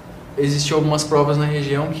que existiam algumas provas na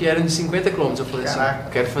região que eram de 50 km. Eu falei assim,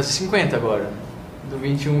 quero fazer 50 agora. Do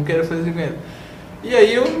 21 quero fazer 50. E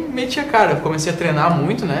aí eu meti a cara, comecei a treinar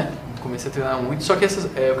muito, né? Só que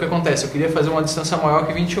o que acontece? Eu queria fazer uma distância maior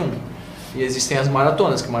que 21. E existem as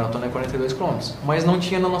maratonas, que maratona é 42 km. Mas não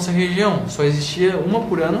tinha na nossa região, só existia uma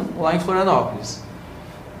por ano lá em Florianópolis.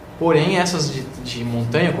 Porém, essas de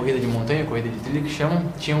montanha, corrida de trilha,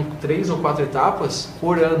 tinham 3 ou 4 etapas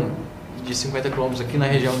por ano de 50 km aqui na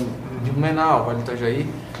região de Blumenau, Vale do Itajaí.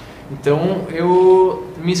 Então eu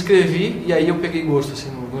me inscrevi e aí eu peguei gosto, assim,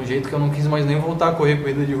 de um jeito que eu não quis mais nem voltar a correr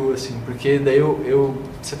corrida de rua, assim, porque daí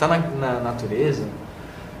você tá na natureza,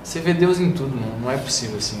 você vê Deus em tudo, não é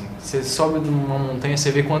possível, assim. Você sobe numa montanha,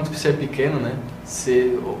 você vê quanto você é pequeno, né?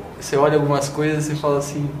 Você olha algumas coisas e fala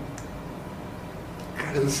assim,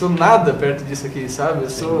 cara, eu sou nada perto disso aqui, sabe? Eu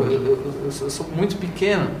sou muito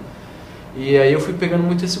pequeno. E aí eu fui pegando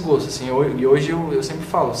muito esse gosto, assim, e hoje eu sempre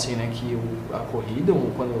falo, assim, né, que a corrida,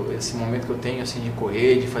 esse momento que eu tenho, assim, de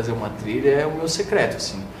correr, de fazer uma trilha, é o meu secreto,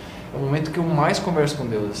 assim. É o momento que eu mais converso com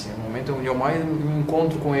Deus, assim, é o momento onde eu mais me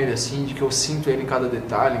encontro com Ele, assim, de que eu sinto Ele em cada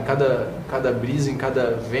detalhe, em cada brisa, em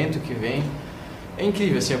cada vento que vem. É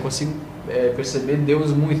incrível, assim, eu consigo perceber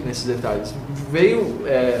Deus muito nesses detalhes.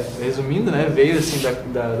 Resumindo, né, veio assim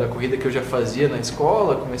da corrida que eu já fazia na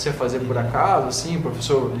escola, comecei a fazer por acaso, assim, o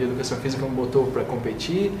professor de educação física me botou para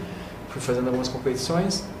competir, fui fazendo algumas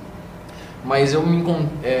competições, mas eu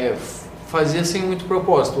fazia sem muito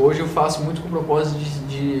propósito. Hoje eu faço muito com o propósito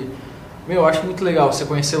eu acho muito legal você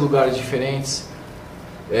conhecer lugares diferentes,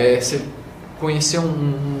 você conhecer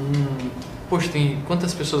Poxa,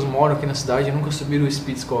 quantas pessoas moram aqui na cidade e nunca subiram o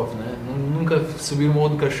Spitzkopf, né? Nunca subiram o Morro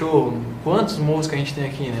do Cachorro. Quantos morros que a gente tem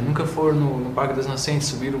aqui, né? Nunca foram no Parque das Nascentes,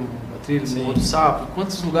 subiram a trilha do Morro do Sapo.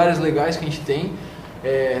 Quantos lugares legais que a gente tem.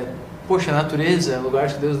 Poxa, a natureza,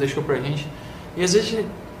 lugares que Deus deixou pra gente. E às vezes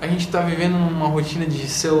a gente tá vivendo numa rotina de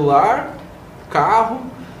celular, carro,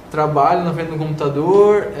 trabalho na frente do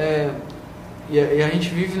computador, e a gente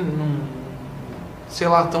vive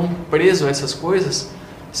tão preso a essas coisas,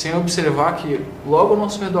 sem observar que logo ao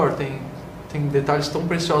nosso redor tem detalhes tão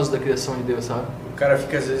preciosos da criação de Deus, sabe? O cara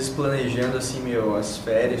fica às vezes planejando assim, as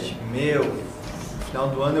férias, tipo, no final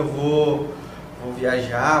do ano eu vou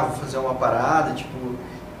viajar, vou fazer uma parada, tipo,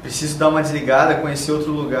 preciso dar uma desligada, conhecer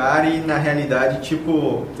outro lugar e na realidade,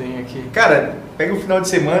 tipo... Tem aqui. Cara, pega um final de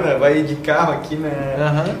semana, vai de carro aqui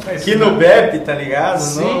aqui no não... BEP, tá ligado?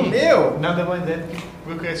 Sim. Nada mais é do que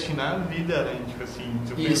procrastinar a vida, né? Tipo assim,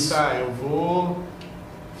 se eu pensar, eu vou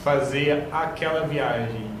fazer aquela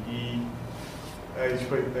viagem e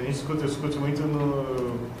eu escuto muito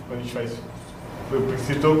quando a gente faz,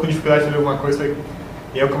 se estou com dificuldade de fazer alguma coisa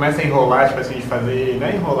e eu começo a enrolar, tipo assim, de fazer, não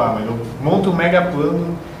é enrolar, mas eu monto um mega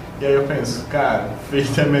plano e aí eu penso, cara,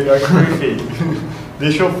 feito é melhor que perfeito.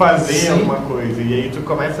 Deixa eu fazer alguma coisa, e aí tu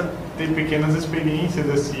começa a ter pequenas experiências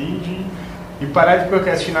assim e parar de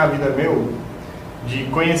procrastinar a vida, de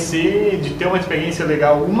conhecer, de ter uma experiência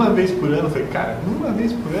legal uma vez por ano. Eu falei, cara, uma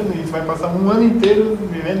vez por ano, e você vai passar um ano inteiro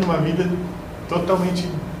vivendo uma vida totalmente,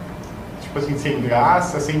 tipo assim, sem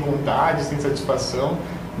graça, sem vontade, sem satisfação.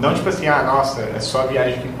 Não tipo assim, nossa, é só a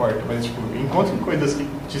viagem que importa, mas tipo, encontre coisas que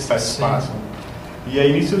te satisfaçam. E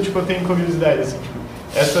aí nisso, tipo, eu tenho curiosidade, assim, tipo,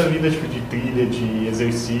 essa vida, tipo, de trilha, de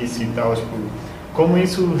exercício e tal, tipo, como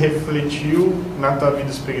isso refletiu na tua vida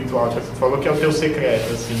espiritual? Você falou que é o teu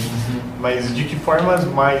secreto, assim, mas de que formas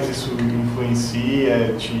mais isso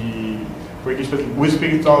influencia, porque tipo, o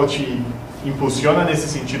espiritual te impulsiona nesse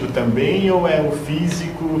sentido também, ou é o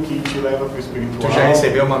físico que te leva para o espiritual? Tu já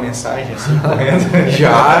recebeu uma mensagem assim, correndo?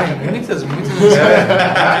 Já, muitas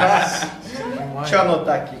mensagens. Deixa eu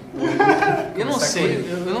anotar aqui. Eu não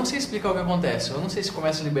sei explicar o que acontece. Eu não sei se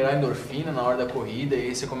começa a liberar endorfina na hora da corrida e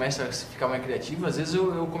aí você começa a ficar mais criativo. Às vezes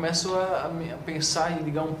eu começo a pensar em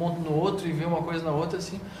ligar um ponto no outro e ver uma coisa na outra,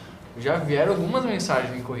 assim. Já vieram algumas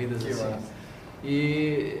mensagens em corridas assim.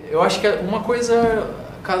 E eu acho que uma coisa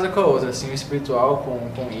casa com a outra, assim, o espiritual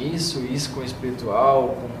com isso com o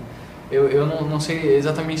espiritual. Eu não sei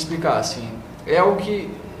exatamente explicar, assim. É algo que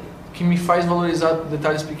me faz valorizar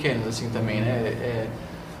detalhes pequenos, assim, também, né?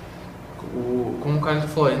 Como o cara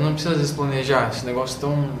falou, não precisa às vezes planejar esse negócio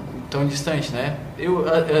tão distante, né? Eu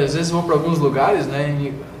às vezes vou para alguns lugares, né?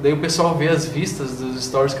 E daí o pessoal vê as vistas dos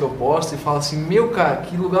stories que eu posto e fala assim, meu cara,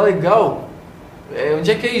 que lugar legal!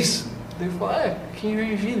 Onde é que é isso? Daí eu falo, aqui em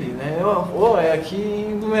Joinville, né? É aqui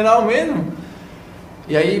em Blumenau mesmo.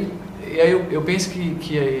 E aí eu penso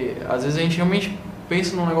que às vezes a gente realmente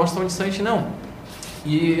pensa num negócio tão distante, não.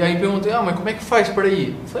 E aí perguntei, mas como é que faz para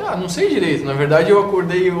ir? Eu falei, não sei direito. Na verdade eu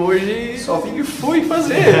acordei hoje e só vim e fui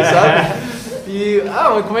fazer, sabe? E,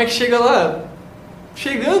 mas como é que chega lá?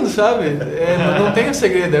 Chegando, sabe? Não tem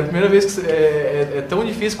segredo. É a primeira vez que é tão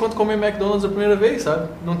difícil quanto comer McDonald's a primeira vez, sabe?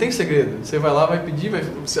 Não tem segredo. Você vai lá, vai pedir, vai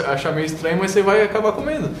achar meio estranho, mas você vai acabar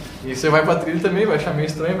comendo. E você vai pra trilha também, vai achar meio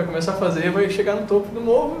estranho, vai começar a fazer, vai chegar no topo do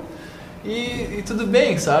morro. E tudo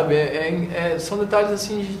bem, sabe? São detalhes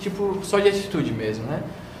assim, de, tipo, só de atitude mesmo, né?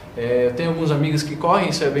 Eu tenho alguns amigos que correm,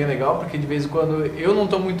 isso é bem legal, porque de vez em quando eu não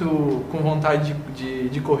estou muito com vontade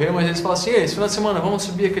de correr, mas eles falam assim, esse final de semana vamos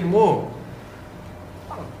subir aquele morro?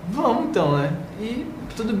 Vamos então, né? E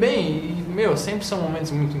tudo bem, e sempre são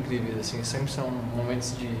momentos muito incríveis, assim, sempre são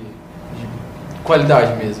momentos de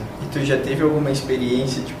qualidade mesmo. E tu já teve alguma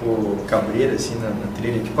experiência, tipo, cabreira, assim, na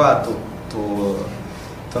trilha? Tipo,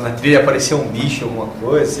 tô na trilha, apareceu um bicho, alguma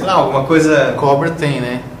coisa, sei lá, alguma coisa... Cobra tem,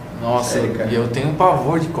 né? Nossa, sério, cara? E eu tenho um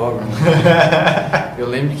pavor de cobra. Eu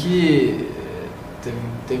lembro que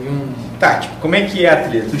teve um... Tá, tipo, como é que é a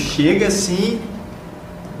trilha? Tu chega assim,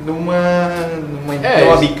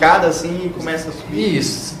 numa bicada assim e começa a subir?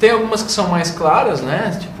 Isso, tem algumas que são mais claras,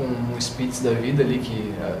 né? Tipo um Spitz da vida ali,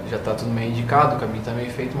 que já tá tudo meio indicado, o caminho tá meio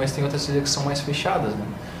feito, mas tem outras trilhas que são mais fechadas, né?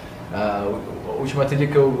 A última trilha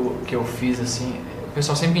que eu fiz, assim, o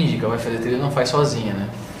pessoal sempre indica, vai fazer trilha, não faz sozinha, né?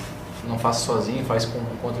 Não faça sozinho, faz com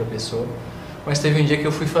outra pessoa. Mas teve um dia que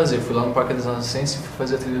eu fui lá no Parque das Nascentes e fui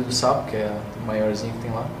fazer a trilha do Sapo, que é a maiorzinha que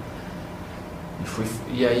tem lá.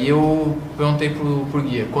 E aí eu perguntei pro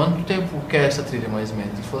guia, quanto tempo quer essa trilha mais ou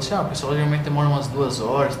menos? Ele falou assim, o pessoal geralmente demora umas 2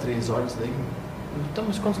 horas, 3 horas, daí... Então,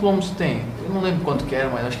 mas quantos quilômetros tem? Eu não lembro quanto que era,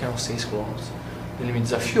 mas acho que eram 6 quilômetros. Ele me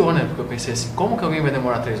desafiou, né? Porque eu pensei assim, como que alguém vai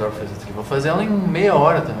demorar 3 horas pra fazer a trilha? Vou fazer ela em meia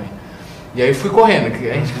hora também. E aí fui correndo, que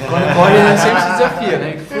a gente quando corre a gente sempre se desafia,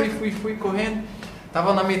 né? Fui correndo,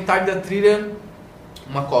 tava na metade da trilha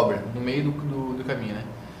uma cobra, no meio do caminho, né?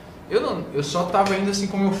 Eu só tava indo assim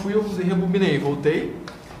como eu fui, eu rebobinei, voltei,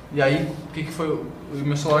 e aí o que foi? O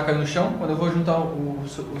meu celular caiu no chão, quando eu vou juntar o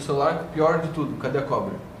celular, pior de tudo, cadê a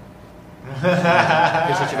cobra?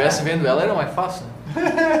 Porque se eu estivesse vendo ela era mais fácil,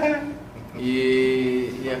 né?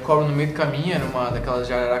 E a cobra no meio do caminho era uma daquelas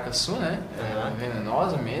jararacaçu, né? Era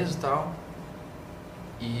venenosa mesmo e tal.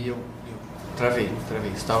 E eu travei.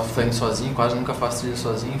 Estava fazendo sozinho, quase nunca faço trilha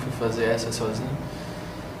sozinho, fui fazer essa sozinho.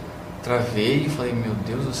 Travei e falei, meu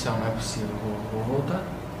Deus do céu, não é possível, vou voltar.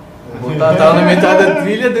 Tava na metade da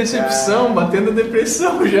trilha, decepção, batendo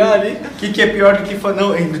depressão já ali. O que é pior do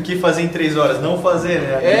que fazer em 3 horas? Não fazer,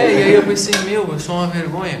 né? E aí eu pensei, eu sou uma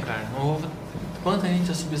vergonha, cara. Quanta gente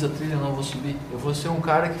já subiu essa trilha, eu não vou subir. Eu vou ser um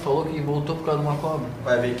cara que falou que voltou por causa de uma cobra.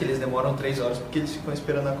 Vai ver que eles demoram 3 horas porque eles ficam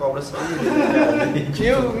esperando a cobra sair.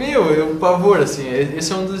 Eu pavor, assim,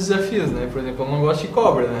 esse é um dos desafios, né? Por exemplo, eu não gosto de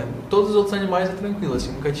cobra, né? Todos os outros animais é tranquilo,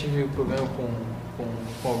 assim, nunca tive problema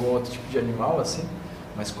com algum outro tipo de animal, assim.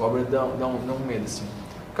 Mas cobra dá um medo, assim.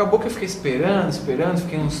 Acabou que eu fiquei esperando,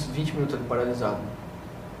 fiquei uns 20 minutos ali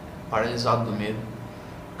paralisado do medo.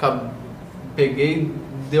 Peguei,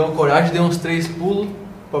 dei uma coragem, dei uns 3 pulos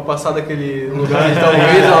pra passar daquele lugar onde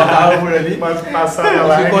talvez ela tava por ali. Mas passar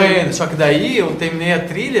lá. Fui correndo, só que daí eu terminei a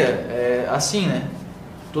trilha assim, né?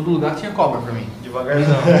 Todo lugar tinha cobra pra mim.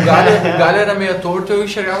 Devagarzão. O galho era meio torto, eu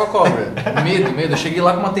enxergava a cobra. Medo. Eu cheguei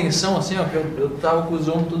lá com uma tensão assim, ó, que eu tava com os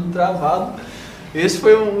ombros tudo travado. Esse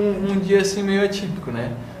foi um dia assim meio atípico,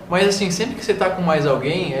 né? Mas assim, sempre que você tá com mais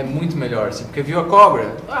alguém é muito melhor, assim, porque viu a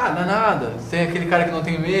cobra, não é nada. Tem aquele cara que não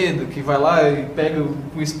tem medo, que vai lá e pega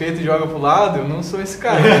o espeto e joga pro lado, eu não sou esse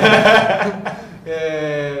cara.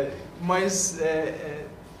 Mas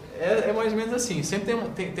é mais ou menos assim, sempre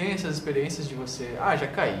tem essas experiências de você, já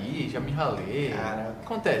caí, já me ralei,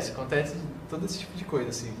 acontece todo esse tipo de coisa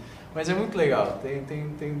assim. Mas é muito legal, tem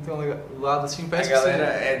um lado assim, parece a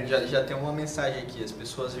galera já tem uma mensagem aqui, as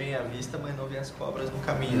pessoas veem a vista, mas não veem as cobras no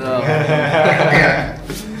caminho. Não.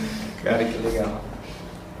 Cara, que legal.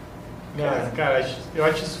 Cara, eu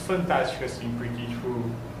acho isso fantástico, assim, porque, tipo,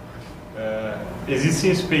 existem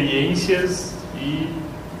experiências e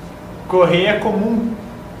correr é comum.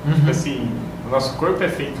 Tipo assim, o nosso corpo é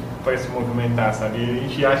feito para se movimentar, sabe? E a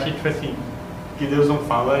gente acha, tipo assim, que Deus não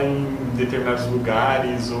fala em determinados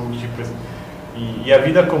lugares, ou tipo assim, e a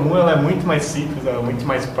vida comum ela é muito mais simples, ela é muito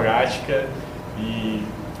mais prática, e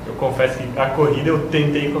eu confesso que a corrida eu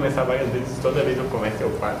tentei começar várias vezes, toda vez que eu começo eu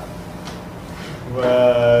paro,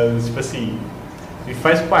 mas tipo assim, e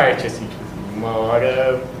faz parte, assim, tipo assim, uma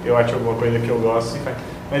hora eu acho alguma coisa que eu gosto,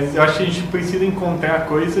 mas eu acho que a gente precisa encontrar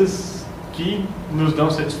coisas que nos dão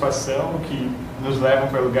satisfação, que nos levam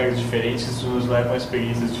para lugares diferentes, nos levam a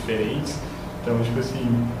experiências diferentes. Então, tipo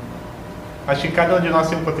assim, acho que cada um de nós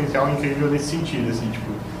tem um potencial incrível nesse sentido, assim,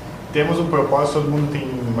 tipo, temos um propósito, todo mundo tem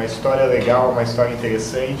uma história legal, uma história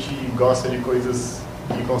interessante, gosta de coisas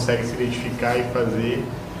que consegue se identificar e fazer,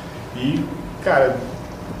 e, cara,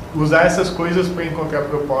 usar essas coisas para encontrar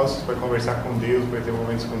propósitos, para conversar com Deus, para ter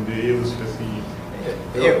momentos com Deus, tipo assim.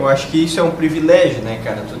 Eu acho que isso é um privilégio, né,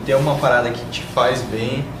 cara, tu ter uma parada que te faz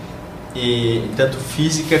bem, e tanto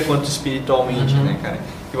física quanto espiritualmente, né, cara.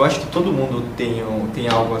 Eu acho que todo mundo tem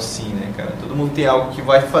algo assim, né, cara? Todo mundo tem algo que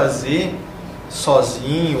vai fazer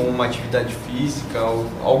sozinho, uma atividade física,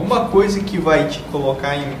 alguma coisa que vai te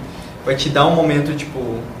colocar vai te dar um momento, tipo,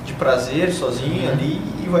 de prazer sozinho ali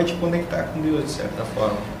e vai te conectar com Deus, de certa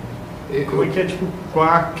forma. Como é que é, tipo, com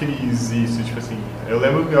a Cris isso, tipo assim,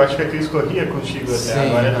 eu acho que a Cris corria contigo até, Sim,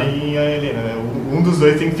 agora tem a Helena, né? Um dos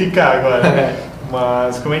dois tem que ficar agora,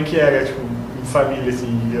 mas como é que era, tipo, em família,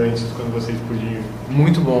 assim, antes, quando vocês podiam?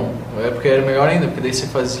 Muito bom, porque era melhor ainda, porque daí você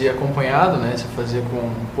fazia acompanhado, né? Você fazia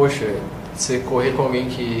você correr com alguém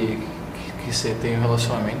que você tem um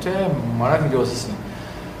relacionamento é maravilhoso, assim.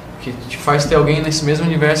 Que te faz ter alguém nesse mesmo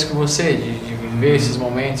universo que você, de viver esses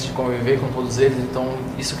momentos, de conviver com todos eles. Então,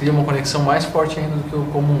 isso cria uma conexão mais forte ainda do que o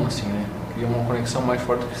comum, assim, né? Cria uma conexão mais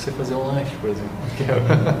forte do que você fazer um lanche, por exemplo,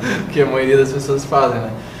 que a maioria das pessoas fazem, né?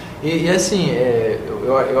 E assim,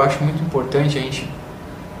 eu acho muito importante a gente,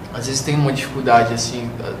 às vezes tem uma dificuldade, assim,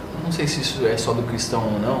 não sei se isso é só do cristão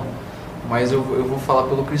ou não, mas eu vou falar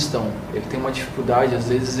pelo cristão. Ele tem uma dificuldade, às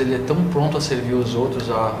vezes ele é tão pronto a servir os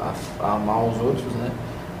outros, a amar os outros, né?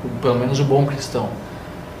 Pelo menos o bom cristão.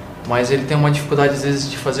 Mas ele tem uma dificuldade, às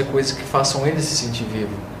vezes, de fazer coisas que façam ele se sentir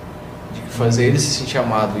vivo, de fazer ele se sentir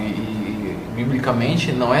amado. E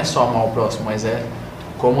biblicamente, não é só amar o próximo, mas é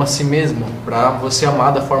como a si mesmo, para você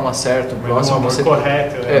amar da forma certa o próximo. Um amor você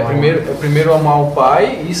correto, né? Primeiro amar o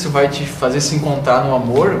pai, isso vai te fazer se encontrar no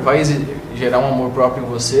amor, vai gerar um amor próprio em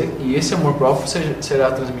você, e esse amor próprio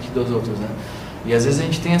será transmitido aos outros, né? E às vezes a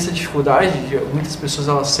gente tem essa dificuldade de muitas pessoas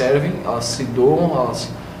elas servem, elas se doam, elas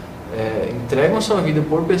entregam a sua vida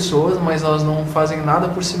por pessoas, mas elas não fazem nada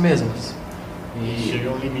por si mesmas. E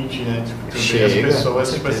chega um limite, né? Tipo, as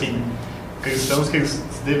pessoas, tipo assim, cristãos que eles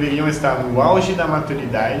deveriam estar no auge da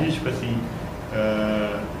maturidade, tipo assim,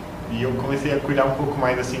 e eu comecei a cuidar um pouco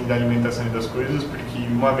mais assim da alimentação e das coisas, porque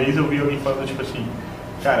uma vez eu vi alguém falando, tipo assim,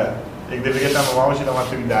 cara, ele deveria estar no auge da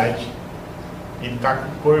maturidade e tá com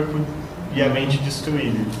o corpo e a mente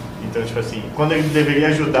destruído. Então, tipo assim, quando ele deveria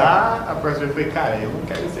ajudar, a próxima vez eu falei, cara, eu não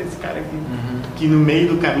quero ser esse cara aqui, que no meio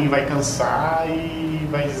do caminho vai cansar e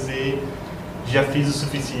vai dizer, já fiz o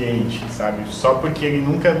suficiente, sabe? Só porque ele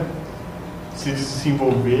nunca se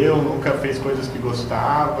desenvolveu, nunca fez coisas que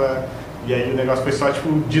gostava, e aí o negócio foi só, tipo,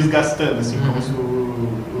 desgastando, assim, como se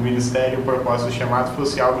o ministério, o propósito, o chamado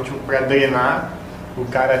fosse algo, tipo, pra drenar o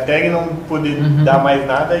cara até ele não poder dar mais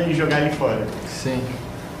nada e jogar ele fora. Sim.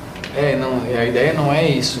 A ideia não é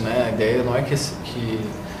isso, né? A ideia não é que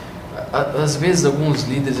às vezes alguns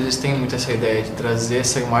líderes eles têm muito essa ideia de trazer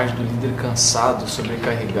essa imagem do líder cansado,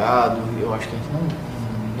 sobrecarregado. Eu acho que a gente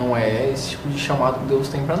não é esse tipo de chamado que Deus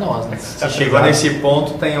tem para nós, né? Se chegou nesse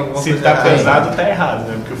ponto, tem alguma coisa. Se tá pesado, tá errado,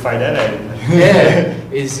 né? Porque o Fire é leve.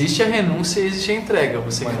 Existe a renúncia e existe a entrega.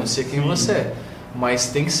 Você renuncia quem você é. Mas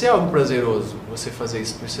tem que ser algo prazeroso você fazer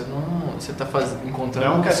isso, porque você está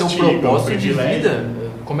encontrando o seu propósito de vida.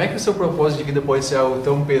 Como é que o seu propósito de vida pode ser algo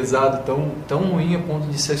tão pesado, tão ruim a ponto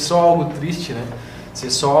de ser só algo triste, né? ser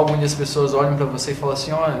só algo onde as pessoas olham para você e falam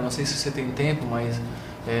assim, olha, não sei se você tem tempo, mas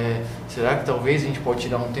será que talvez a gente pode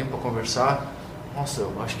tirar um tempo para conversar? Nossa,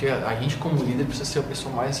 eu acho que a gente como líder precisa ser a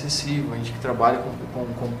pessoa mais acessível, a gente que trabalha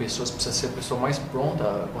com pessoas precisa ser a pessoa mais pronta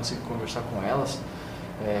a conseguir conversar com elas,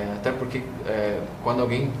 até porque quando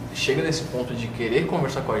alguém chega nesse ponto de querer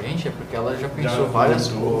conversar com a gente é porque ela já pensou várias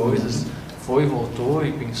coisas, foi, voltou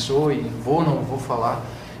e pensou e vou, não vou falar.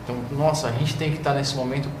 Então, nossa, a gente tem que estar nesse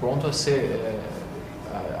momento pronto a ser,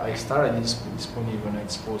 a estar ali disponível, né,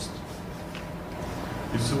 disposto.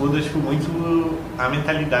 Isso muda tipo, muito a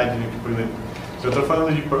mentalidade, né? Por exemplo, se eu estou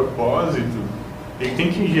falando de propósito, ele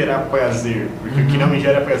tem que gerar prazer, porque o que não me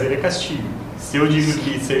gera prazer é castigo. Se eu digo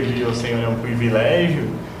que servir ao Senhor é um privilégio,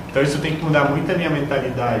 então isso tem que mudar muito a minha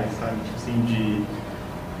mentalidade, sabe? Tipo assim,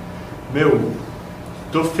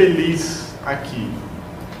 tô feliz aqui.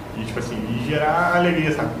 E tipo assim, e gerar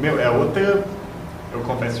alegria, sabe? Eu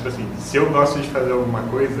confesso, tipo assim, se eu gosto de fazer alguma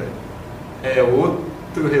coisa, é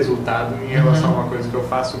outro resultado em relação a uma coisa que eu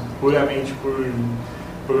faço puramente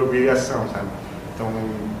por obrigação, sabe? Então,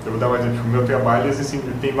 eu vou dar um exemplo, o meu trabalho, assim,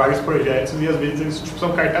 tem vários projetos e às vezes eles tipo,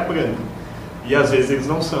 são carta branca. E às vezes eles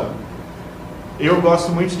não são. Eu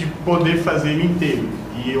gosto muito de poder fazer ele inteiro.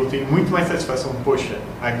 E eu tenho muito mais satisfação. Poxa,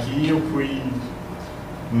 aqui eu fui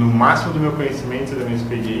no máximo do meu conhecimento, da minha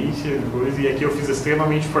experiência, e aqui eu fiz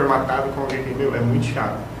extremamente formatado com alguém que, é muito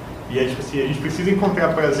chato. E é tipo assim, a gente precisa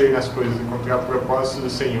encontrar prazer nas coisas, encontrar o propósito do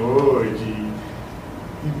Senhor, e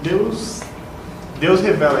Deus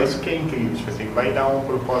revela isso que é incrível, tipo assim, vai dar um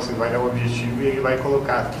propósito, vai dar um objetivo e ele vai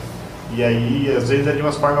colocar. E aí, às vezes, é de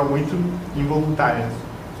uma forma muito involuntária.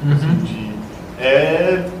 Assim,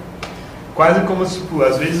 é quase como se, tipo,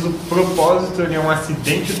 às vezes, o propósito é um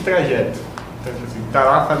acidente de trajeto. Então, assim, tá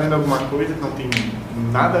lá fazendo alguma coisa que não tem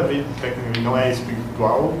nada a ver, não é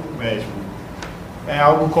espiritual, é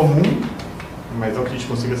algo comum, mas não que a gente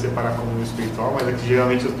consiga separar comum e espiritual, mas é que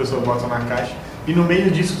geralmente as pessoas botam na caixa. E no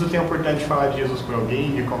meio disso, tu tem a oportunidade de falar de Jesus para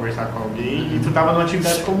alguém, de conversar com alguém, e tu tava numa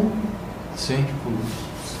atividade comum. Sim. Tipo,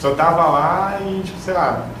 só tava lá e, tipo, sei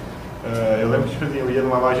lá, eu lembro que tipo, eu ia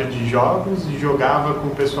numa loja de jogos e jogava com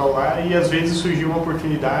o pessoal lá e às vezes surgia uma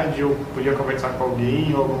oportunidade, eu podia conversar com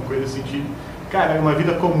alguém ou alguma coisa assim de... Cara, era uma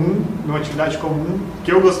vida comum, uma atividade comum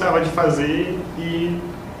que eu gostava de fazer e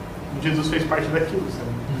Jesus fez parte daquilo, sabe?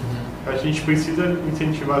 A gente precisa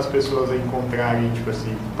incentivar as pessoas a encontrarem, tipo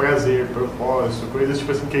assim, prazer, propósito, coisas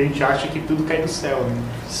tipo assim que a gente acha que tudo cai do céu, né?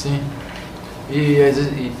 Sim.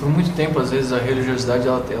 E por muito tempo, às vezes, a religiosidade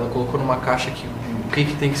ela colocou numa caixa que o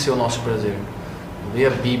que tem que ser o nosso prazer? Ler a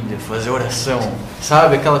Bíblia, fazer oração,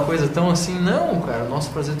 sabe? Aquela coisa tão assim, não, cara, o nosso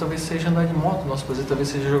prazer talvez seja andar de moto, o nosso prazer talvez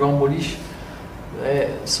seja jogar um boliche.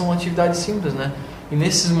 São atividades simples, né? E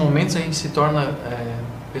nesses momentos a gente se torna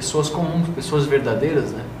pessoas comuns, pessoas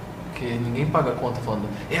verdadeiras, né? Porque ninguém paga a conta falando,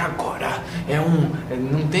 agora,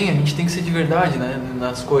 não tem, a gente tem que ser de verdade, né?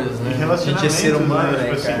 Nas coisas, né? A gente é ser humano,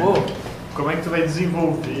 né? Tipo assim, como é que tu vai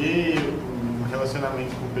desenvolver um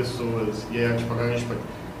relacionamento com pessoas e tipo, agora a gente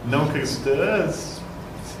não cristãs,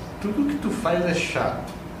 tudo que tu faz é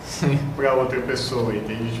chato pra outra pessoa,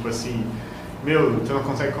 entende? Tipo assim, tu não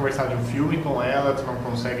consegue conversar de um filme com ela, tu não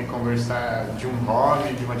consegue conversar de um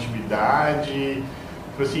hobby, de uma atividade,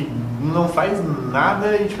 tipo assim, não faz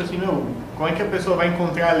nada e tipo assim, como é que a pessoa vai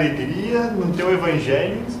encontrar alegria no teu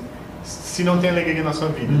evangelho se não tem alegria na sua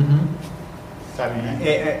vida? Sabe?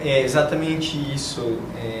 É exatamente isso.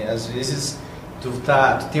 Às vezes tu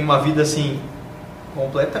tem uma vida assim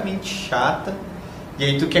completamente chata e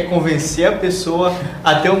aí tu quer convencer a pessoa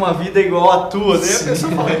a ter uma vida igual a tua, né? A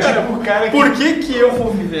pessoa fala, por que eu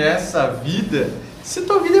vou viver essa vida se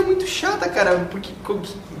tua vida é muito chata, cara? Porque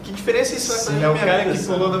que diferença isso vai fazer na minha vida? É o cara que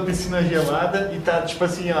pulou na piscina gelada e tá tipo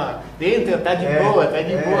assim, ó, dentro, tá de boa,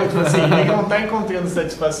 tipo assim, ele não tá encontrando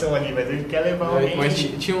satisfação ali, mas ele quer levar alguém. Mas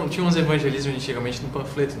tinha uns evangelismos antigamente no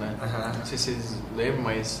panfleto, né? Não sei se vocês lembram,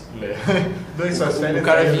 mas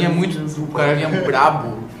o cara vinha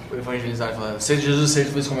brabo evangelizar, falar, seja Jesus, seja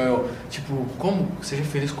feliz como eu. Tipo, como? Seja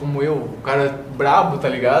feliz como eu. O cara brabo, tá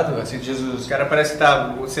ligado? Assim, Jesus. O cara parece que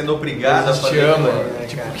tá sendo obrigado a fazer. Ama, né,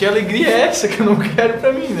 tipo, que alegria é essa que eu não quero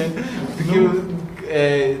pra mim, né?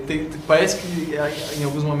 Porque parece que em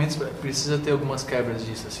alguns momentos precisa ter algumas quebras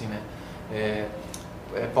disso, assim, né?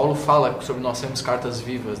 Paulo fala sobre nós sermos cartas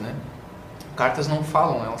vivas, né? Cartas não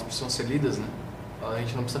falam, né? Elas precisam ser lidas, né? A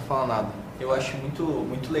gente não precisa falar nada. Eu acho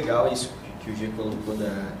muito legal isso que o G colocou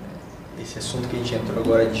esse assunto que a gente entrou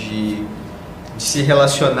agora de se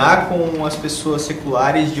relacionar com as pessoas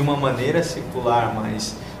seculares de uma maneira secular,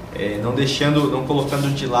 mas não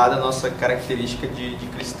colocando de lado a nossa característica de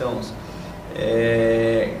cristãos.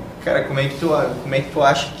 Cara, como é que tu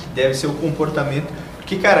acha que deve ser o comportamento?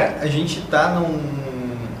 Porque, cara, a gente tá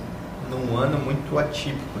num ano muito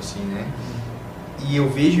atípico, assim, né? E eu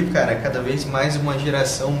vejo, cara, cada vez mais uma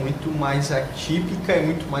geração muito mais atípica e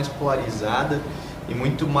muito mais polarizada e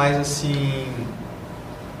muito mais, assim,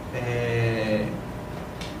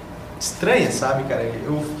 estranha, sabe, cara?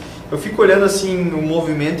 Eu fico olhando, assim, o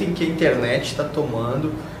movimento em que a internet está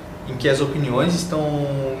tomando, em que as opiniões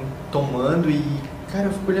estão tomando e, cara,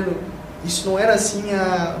 eu fico olhando, isso não era assim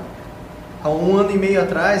há 1 ano e meio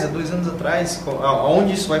atrás, há 2 anos atrás,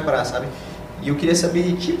 aonde isso vai parar, sabe? E eu queria saber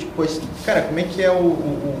de ti, tipo, cara, como é que é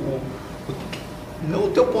não o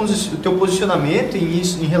teu posicionamento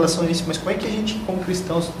em relação a isso, mas como é que a gente, como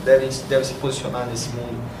cristãos, deve se posicionar nesse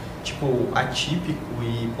mundo, tipo, atípico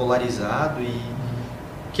e polarizado e,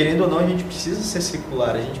 querendo ou não, a gente precisa ser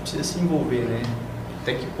secular, a gente precisa se envolver, né?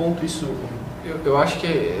 Até que ponto isso... Eu acho que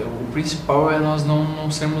o principal é nós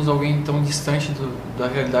não sermos alguém tão distante da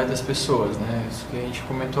realidade das pessoas, né? Isso que a gente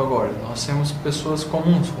comentou agora. Nós sermos pessoas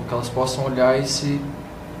comuns, com que elas possam olhar e se,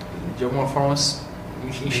 de alguma forma,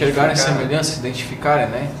 enxergarem semelhanças, se identificarem,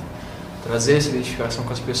 né? Trazer essa identificação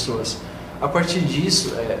com as pessoas. A partir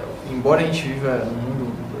disso, embora a gente viva num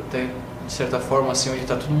mundo, até de certa forma, assim, onde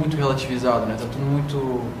está tudo muito relativizado, né? Tá tudo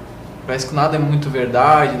muito... Parece que nada é muito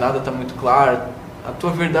verdade, nada está muito claro. A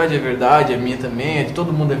tua verdade é verdade, a minha também, a de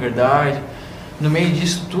todo mundo é verdade. No meio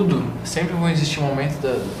disso tudo, sempre vão existir momentos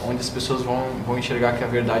onde as pessoas vão enxergar que a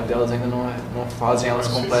verdade delas ainda não fazem elas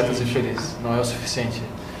completas e felizes, não é o suficiente.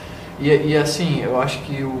 E assim, eu acho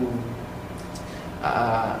que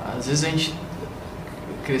às vezes a gente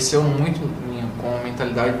cresceu muito com a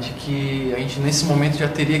mentalidade de que a gente nesse momento já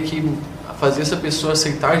teria que fazer essa pessoa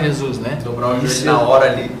aceitar Jesus, né? Dobrar o joelho na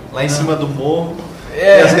hora ali, lá em cima do morro,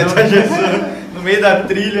 e aceitar Jesus. No meio da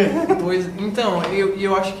trilha. Pois, então,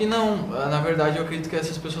 eu acho que não. Na verdade, eu acredito que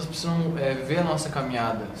essas pessoas precisam ver a nossa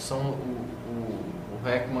caminhada. São o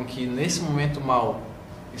Heckman que, nesse momento mal,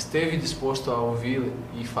 esteve disposto a ouvir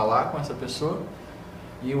e falar com essa pessoa.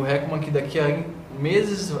 E o Heckman que, daqui a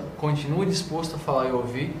meses, continua disposto a falar e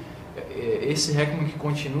ouvir. Esse Heckman que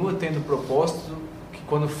continua tendo propósito, que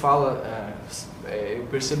quando fala, eu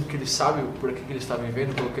percebo que ele sabe por que ele está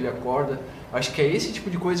vivendo, pelo que ele acorda. Acho que é esse tipo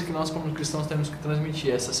de coisa que nós como cristãos temos que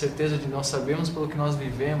transmitir, essa certeza de nós sabemos pelo que nós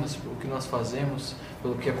vivemos, pelo que nós fazemos,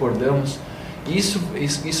 pelo que acordamos. Isso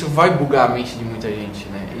vai bugar a mente de muita gente,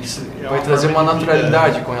 né? Isso vai trazer uma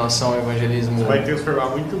naturalidade com relação ao evangelismo. Você vai transformar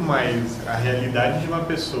muito mais a realidade de uma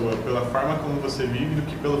pessoa pela forma como você vive do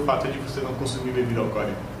que pelo fato de você não consumir bebida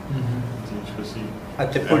alcoólica. Assim, tipo assim,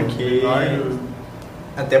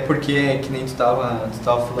 Até porque, que nem tu tava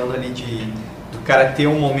falando ali do cara ter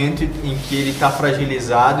um momento em que ele está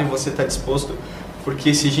fragilizado e você está disposto,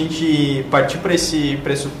 porque se a gente partir para esse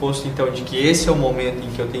pressuposto então de que esse é o momento em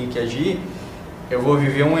que eu tenho que agir, eu vou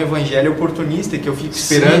viver um evangelho oportunista, que eu fico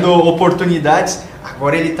esperando oportunidades,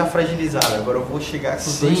 agora ele está fragilizado, agora eu vou chegar com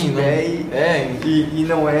os dois pés e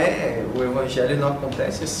não é, o evangelho não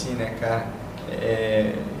acontece assim, né, cara?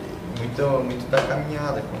 É muito da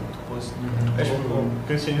caminhada, como tu pôs. Acho que o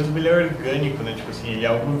cristianismo ele é orgânico, né? Tipo assim, ele é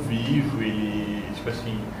algo vivo, ele, tipo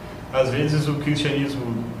assim, às vezes o cristianismo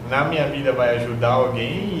na minha vida vai ajudar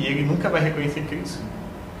alguém e ele nunca vai reconhecer Cristo.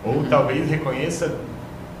 Ou talvez reconheça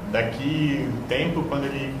daqui tempo, quando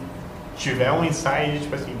ele tiver um insight,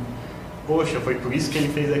 tipo assim, poxa, foi por isso que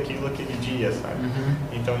ele fez aquilo aquele dia, sabe?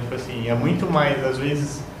 Então, tipo assim, é muito mais, às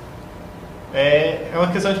vezes, é uma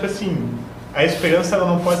questão, tipo assim, a esperança ela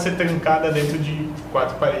não pode ser trancada dentro de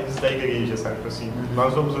 4 paredes da igreja, sabe? Tipo assim,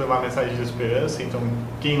 nós vamos levar a mensagem de esperança, então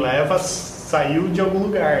quem leva saiu de algum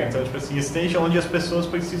lugar, então, tipo assim, esteja onde as pessoas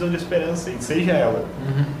precisam de esperança e seja ela.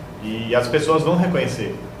 E as pessoas vão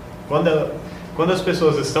reconhecer. Quando as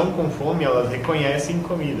pessoas estão com fome, elas reconhecem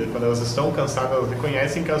comida. Quando elas estão cansadas, elas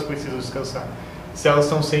reconhecem que elas precisam descansar. Se elas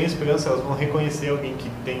estão sem esperança, elas vão reconhecer alguém que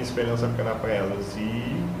tem esperança para dar para elas.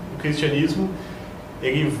 E o cristianismo,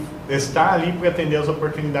 ele está ali para atender as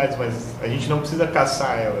oportunidades, mas a gente não precisa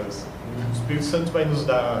caçar elas. O Espírito Santo vai nos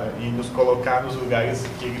dar e nos colocar nos lugares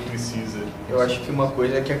que ele precisa. Eu acho que uma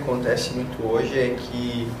coisa que acontece muito hoje é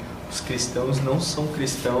que os cristãos não são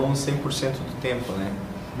cristãos 100% do tempo, né?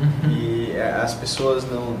 E as pessoas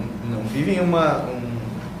não vivem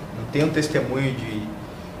não têm um testemunho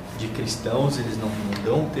de cristãos, eles não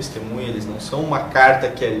dão um testemunho, eles não são uma carta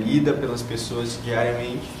que é lida pelas pessoas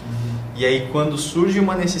diariamente. E aí quando surge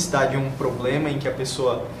uma necessidade, um problema em que a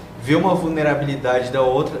pessoa vê uma vulnerabilidade da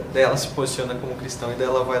outra, daí ela se posiciona como cristão e daí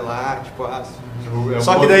ela vai lá, tipo,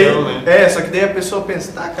 só que daí a pessoa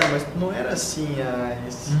pensa, tá, cara, mas não era assim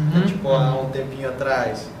há um tempinho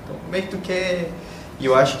atrás. Então como é que tu quer E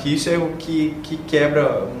eu acho que isso é o que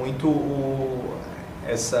quebra muito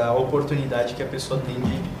essa oportunidade que a pessoa tem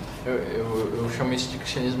de... Eu chamo isso de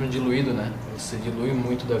cristianismo diluído, né? Você dilui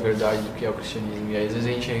muito da verdade do que é o cristianismo. E aí, às vezes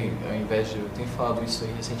a gente, ao invés de... Eu tenho falado isso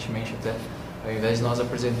aí recentemente até. Ao invés de nós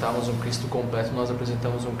apresentarmos um Cristo completo, nós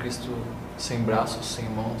apresentamos um Cristo sem braços, sem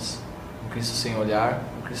mãos, um Cristo sem olhar,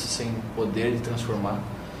 um Cristo sem poder de transformar.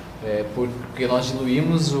 Porque nós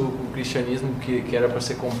diluímos o cristianismo que era para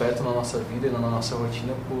ser completo na nossa vida e na nossa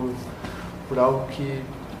rotina por algo que...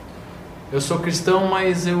 Eu sou cristão,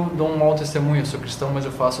 mas eu dou um mau testemunho. Eu sou cristão, mas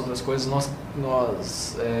eu faço outras coisas.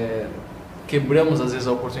 Nós quebramos, às vezes,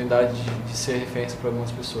 a oportunidade de ser referência para algumas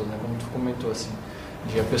pessoas, né? Como tu comentou, assim.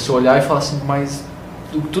 De a pessoa olhar e falar assim, mas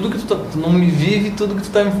tudo que tu não me vive, tudo que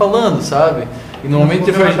tu tá me falando, sabe? E no momento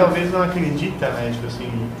que ela talvez não acredita, né? Tipo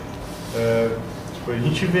assim, a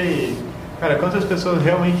gente vê... Cara, quantas pessoas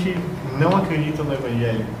realmente não acreditam no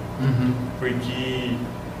Evangelho? Uhum. Porque...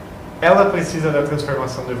 ela precisa da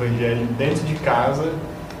transformação do Evangelho dentro de casa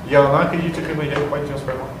e ela não acredita que o Evangelho pode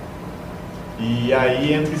transformar. E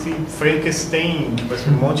aí entra esse Frankenstein, tipo assim,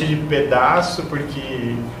 um monte de pedaço,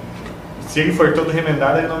 porque se ele for todo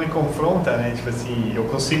remendado, ele não me confronta, né? Tipo assim, eu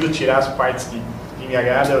consigo tirar as partes que me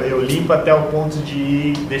agradam, eu limpo até o ponto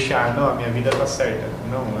de deixar, não, a minha vida está certa.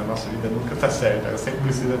 Não, a nossa vida nunca está certa, ela sempre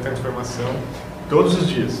precisa de transformação todos os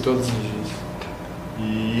dias. Todos os dias.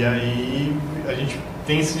 E aí a gente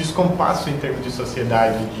tem esse descompasso em termos de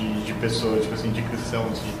sociedade, de pessoas, tipo assim, de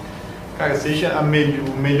cristãos. Cara, seja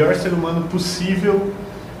o melhor ser humano possível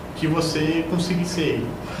que você conseguir ser.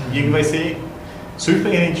 E ele vai ser,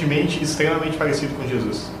 surpreendentemente, extremamente parecido com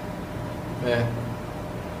Jesus.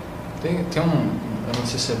 Tem eu não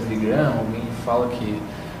sei se é Billy Graham, alguém fala que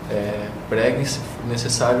pregue, se for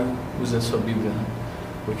necessário, use a sua Bíblia, né?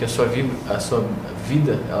 Porque a sua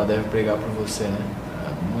vida, ela deve pregar por você, né?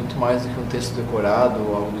 Muito mais do que um texto decorado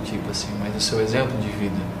ou algo do tipo assim, mas o seu exemplo de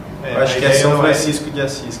vida. Eu acho que é São Francisco de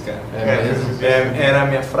Assis, cara. Era a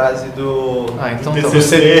minha frase do... então do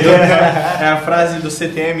TCC. É a frase do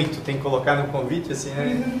CTM que tu tem que colocar no convite, assim,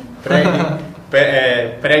 né?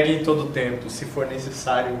 Pregue em todo tempo, se for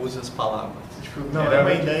necessário, use as palavras. Tipo, não, é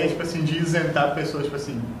uma ideia, tipo assim, de isentar pessoas, tipo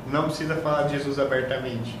assim, não precisa falar de Jesus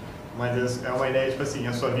abertamente. Mas é uma ideia, tipo assim,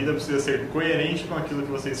 a sua vida precisa ser coerente com aquilo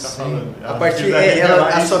que você está falando.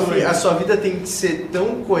 A sua vida tem que ser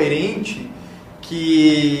tão coerente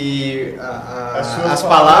que as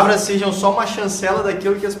palavras sejam só uma chancela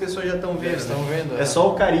daquilo que as pessoas já estão vendo. É só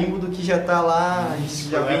o carimbo do que já está lá.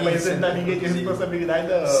 Já vem apresentar ninguém de responsabilidade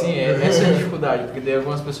da... Sim, essa é a dificuldade, porque daí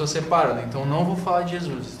algumas pessoas separam, né? Então não vou falar de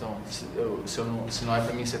Jesus, então, se não é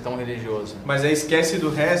pra mim ser tão religioso. Mas aí esquece do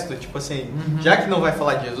resto, tipo assim, já que não vai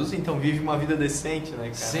falar de Jesus, então vive uma vida decente, né,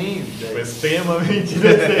 cara? Sim, extremamente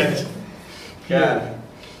decente. Cara...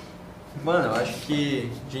 Mano, eu acho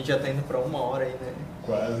que a gente já tá indo pra 1 hora aí, né?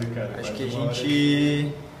 Quase, cara. Acho que a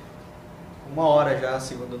gente... 1 hora já,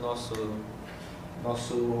 segundo o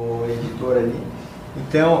nosso editor ali.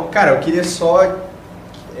 Então, cara, eu queria só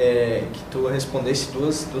que tu respondesse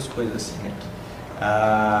duas coisas assim, né?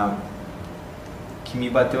 Que me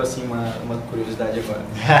bateu assim uma curiosidade agora.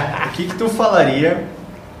 O que tu falaria...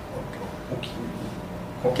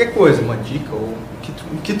 Qualquer coisa, uma dica, ou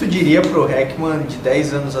o que tu diria pro Heckman de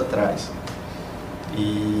 10 anos atrás?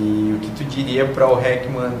 E o que tu diria para o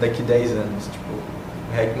Heckman daqui 10 anos? Tipo,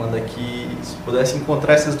 o Heckman daqui, se pudesse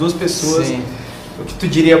encontrar essas duas pessoas, sim, o que tu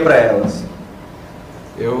diria para elas?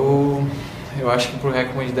 Eu acho que pro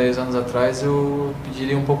Heckman de 10 anos atrás eu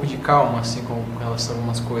pediria um pouco de calma, assim, com relação a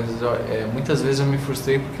algumas coisas. Muitas vezes eu me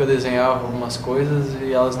frustrei porque eu desenhava algumas coisas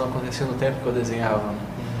e elas não aconteciam no tempo que eu desenhava, né?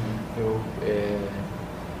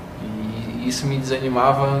 E isso me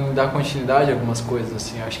desanimava em dar continuidade a algumas coisas,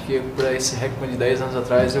 assim. Acho que para esse Heckman de 10 anos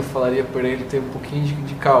atrás eu falaria para ele ter um pouquinho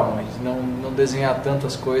de calma, de não desenhar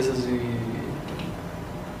tantas coisas e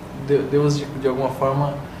Deus de alguma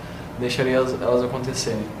forma deixaria elas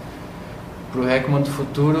acontecerem. Pro Heckman do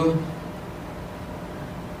futuro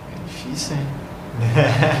é difícil, hein?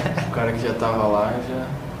 O cara que já tava lá já...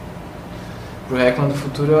 Pro Heckman do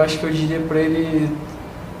futuro eu acho que eu diria para ele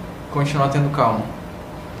continuar tendo calma,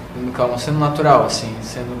 sendo natural, assim,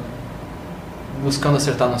 buscando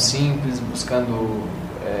acertar no simples, buscando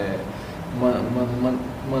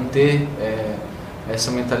manter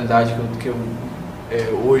essa mentalidade que eu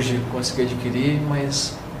hoje consegui adquirir,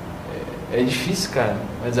 mas é difícil, cara,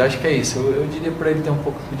 mas acho que é isso. Eu diria para ele ter um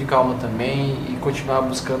pouco de calma também e continuar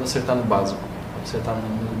buscando acertar no básico, acertar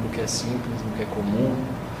no que é simples, no que é comum,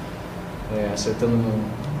 acertando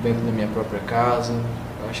dentro da minha própria casa.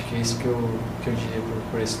 Acho que é isso que eu diria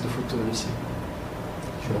por esse do futuro, assim.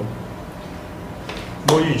 Show.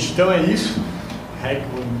 Bom, gente, então é isso.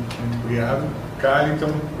 Heckman, muito obrigado.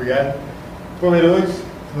 Carlton, obrigado. Pomerode,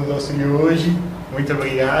 nos auxiliou hoje. Muito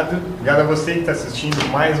obrigado. Obrigado a você que está assistindo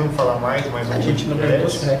mais um Fala Mais um A gente não perguntou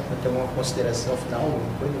se o podcast. Heckman tem uma consideração final,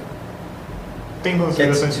 alguma coisa? Tem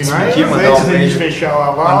considerações Quer finais? despedir, mandar Antes um da gente beijo. fechar o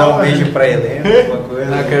aval. Mandar um beijo pra Helena, alguma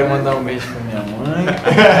coisa? Eu quero mandar um beijo pra minha mãe.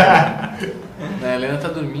 A Helena tá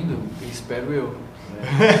dormindo, espero eu.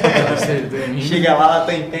 Ela esteja dormindo. Chega lá, ela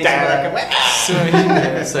tá em pé em cima da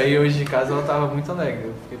cama. Eu saí hoje de casa, ela tava muito alegre,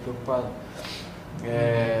 eu fiquei preocupado.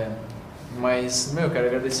 Mas, eu quero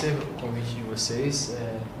agradecer o convite de vocês,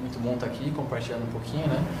 é muito bom estar aqui, compartilhando um pouquinho,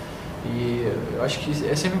 né? E eu acho que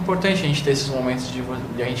é sempre importante a gente ter esses momentos de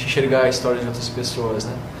a gente enxergar a história de outras pessoas,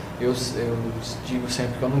 né? Eu digo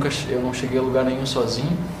sempre que eu não cheguei a lugar nenhum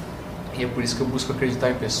sozinho, e é por isso que eu busco acreditar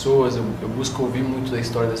em pessoas, eu busco ouvir muito da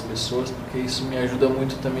história das pessoas, porque isso me ajuda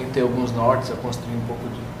muito também a ter alguns nortes, a construir um pouco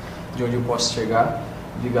de onde eu posso chegar.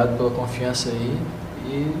 Obrigado pela confiança aí.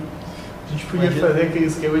 E A gente podia fazer aquele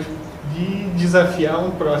esquema de desafiar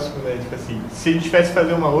um próximo, né? Tipo assim, se a gente tivesse que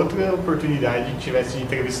fazer uma outra oportunidade, tivesse de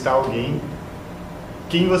entrevistar alguém,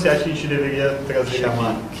 quem você acha que a gente deveria trazer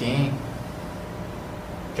chamar aqui? quem?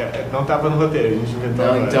 Não estava no roteiro, a gente inventou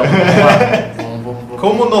Não, agora. então, vamos lá.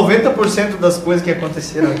 Como 90% das coisas que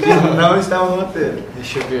aconteceram aqui não estavam no roteiro.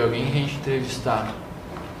 Deixa eu ver, alguém que a gente entrevistar.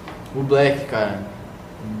 O Black, cara.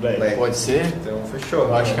 Black. Pode ser? Então, fechou.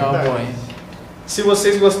 Eu acho que é uma boa, hein? Se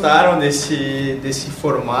vocês gostaram desse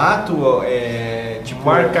formato, tipo,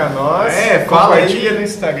 Marca nós, fala compartilha aí. no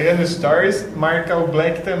Instagram, no Stories, marca o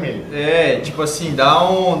Black também. Tipo assim, dá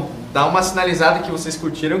uma sinalizada que vocês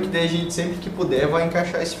curtiram, que daí a gente sempre que puder vai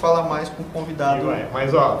encaixar esse Fala Mais com o convidado.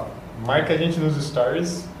 Mas ó, marca a gente nos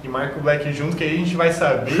Stories e marca o Black junto, que aí a gente vai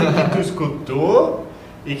saber que tu escutou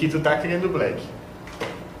e que tu tá querendo o Black.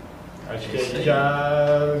 Acho que a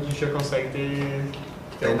gente já consegue ter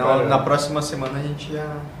Daí um na parâmetro. próxima semana a gente já...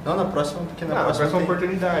 Não, na próxima, porque na Na próxima próxima tem-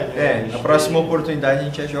 oportunidade. Né? A gente na próxima tem- oportunidade a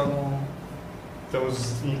gente já joga um...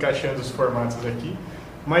 Estamos encaixando os formatos aqui.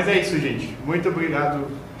 Mas é isso, gente. Muito obrigado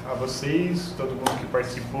a vocês, todo mundo que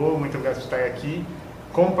participou. Muito obrigado por estar aqui.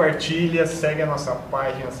 Compartilha, segue a nossa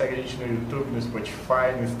página, segue a gente no YouTube, no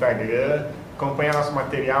Spotify, no Instagram. Acompanha nosso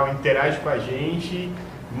material, interage com a gente.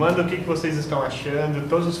 Manda o que vocês estão achando,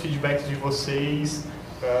 todos os feedbacks de vocês.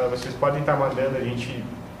 Vocês podem estar mandando, a gente,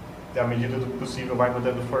 à medida do possível, vai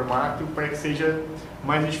mudando o formato para que seja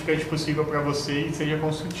mais edificante possível para você e seja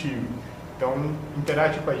construtivo. Então,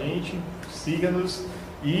 interage com a gente, siga-nos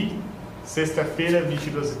e sexta-feira,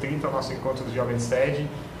 22h30, é o nosso encontro do Jovem Sede.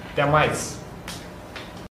 Até mais!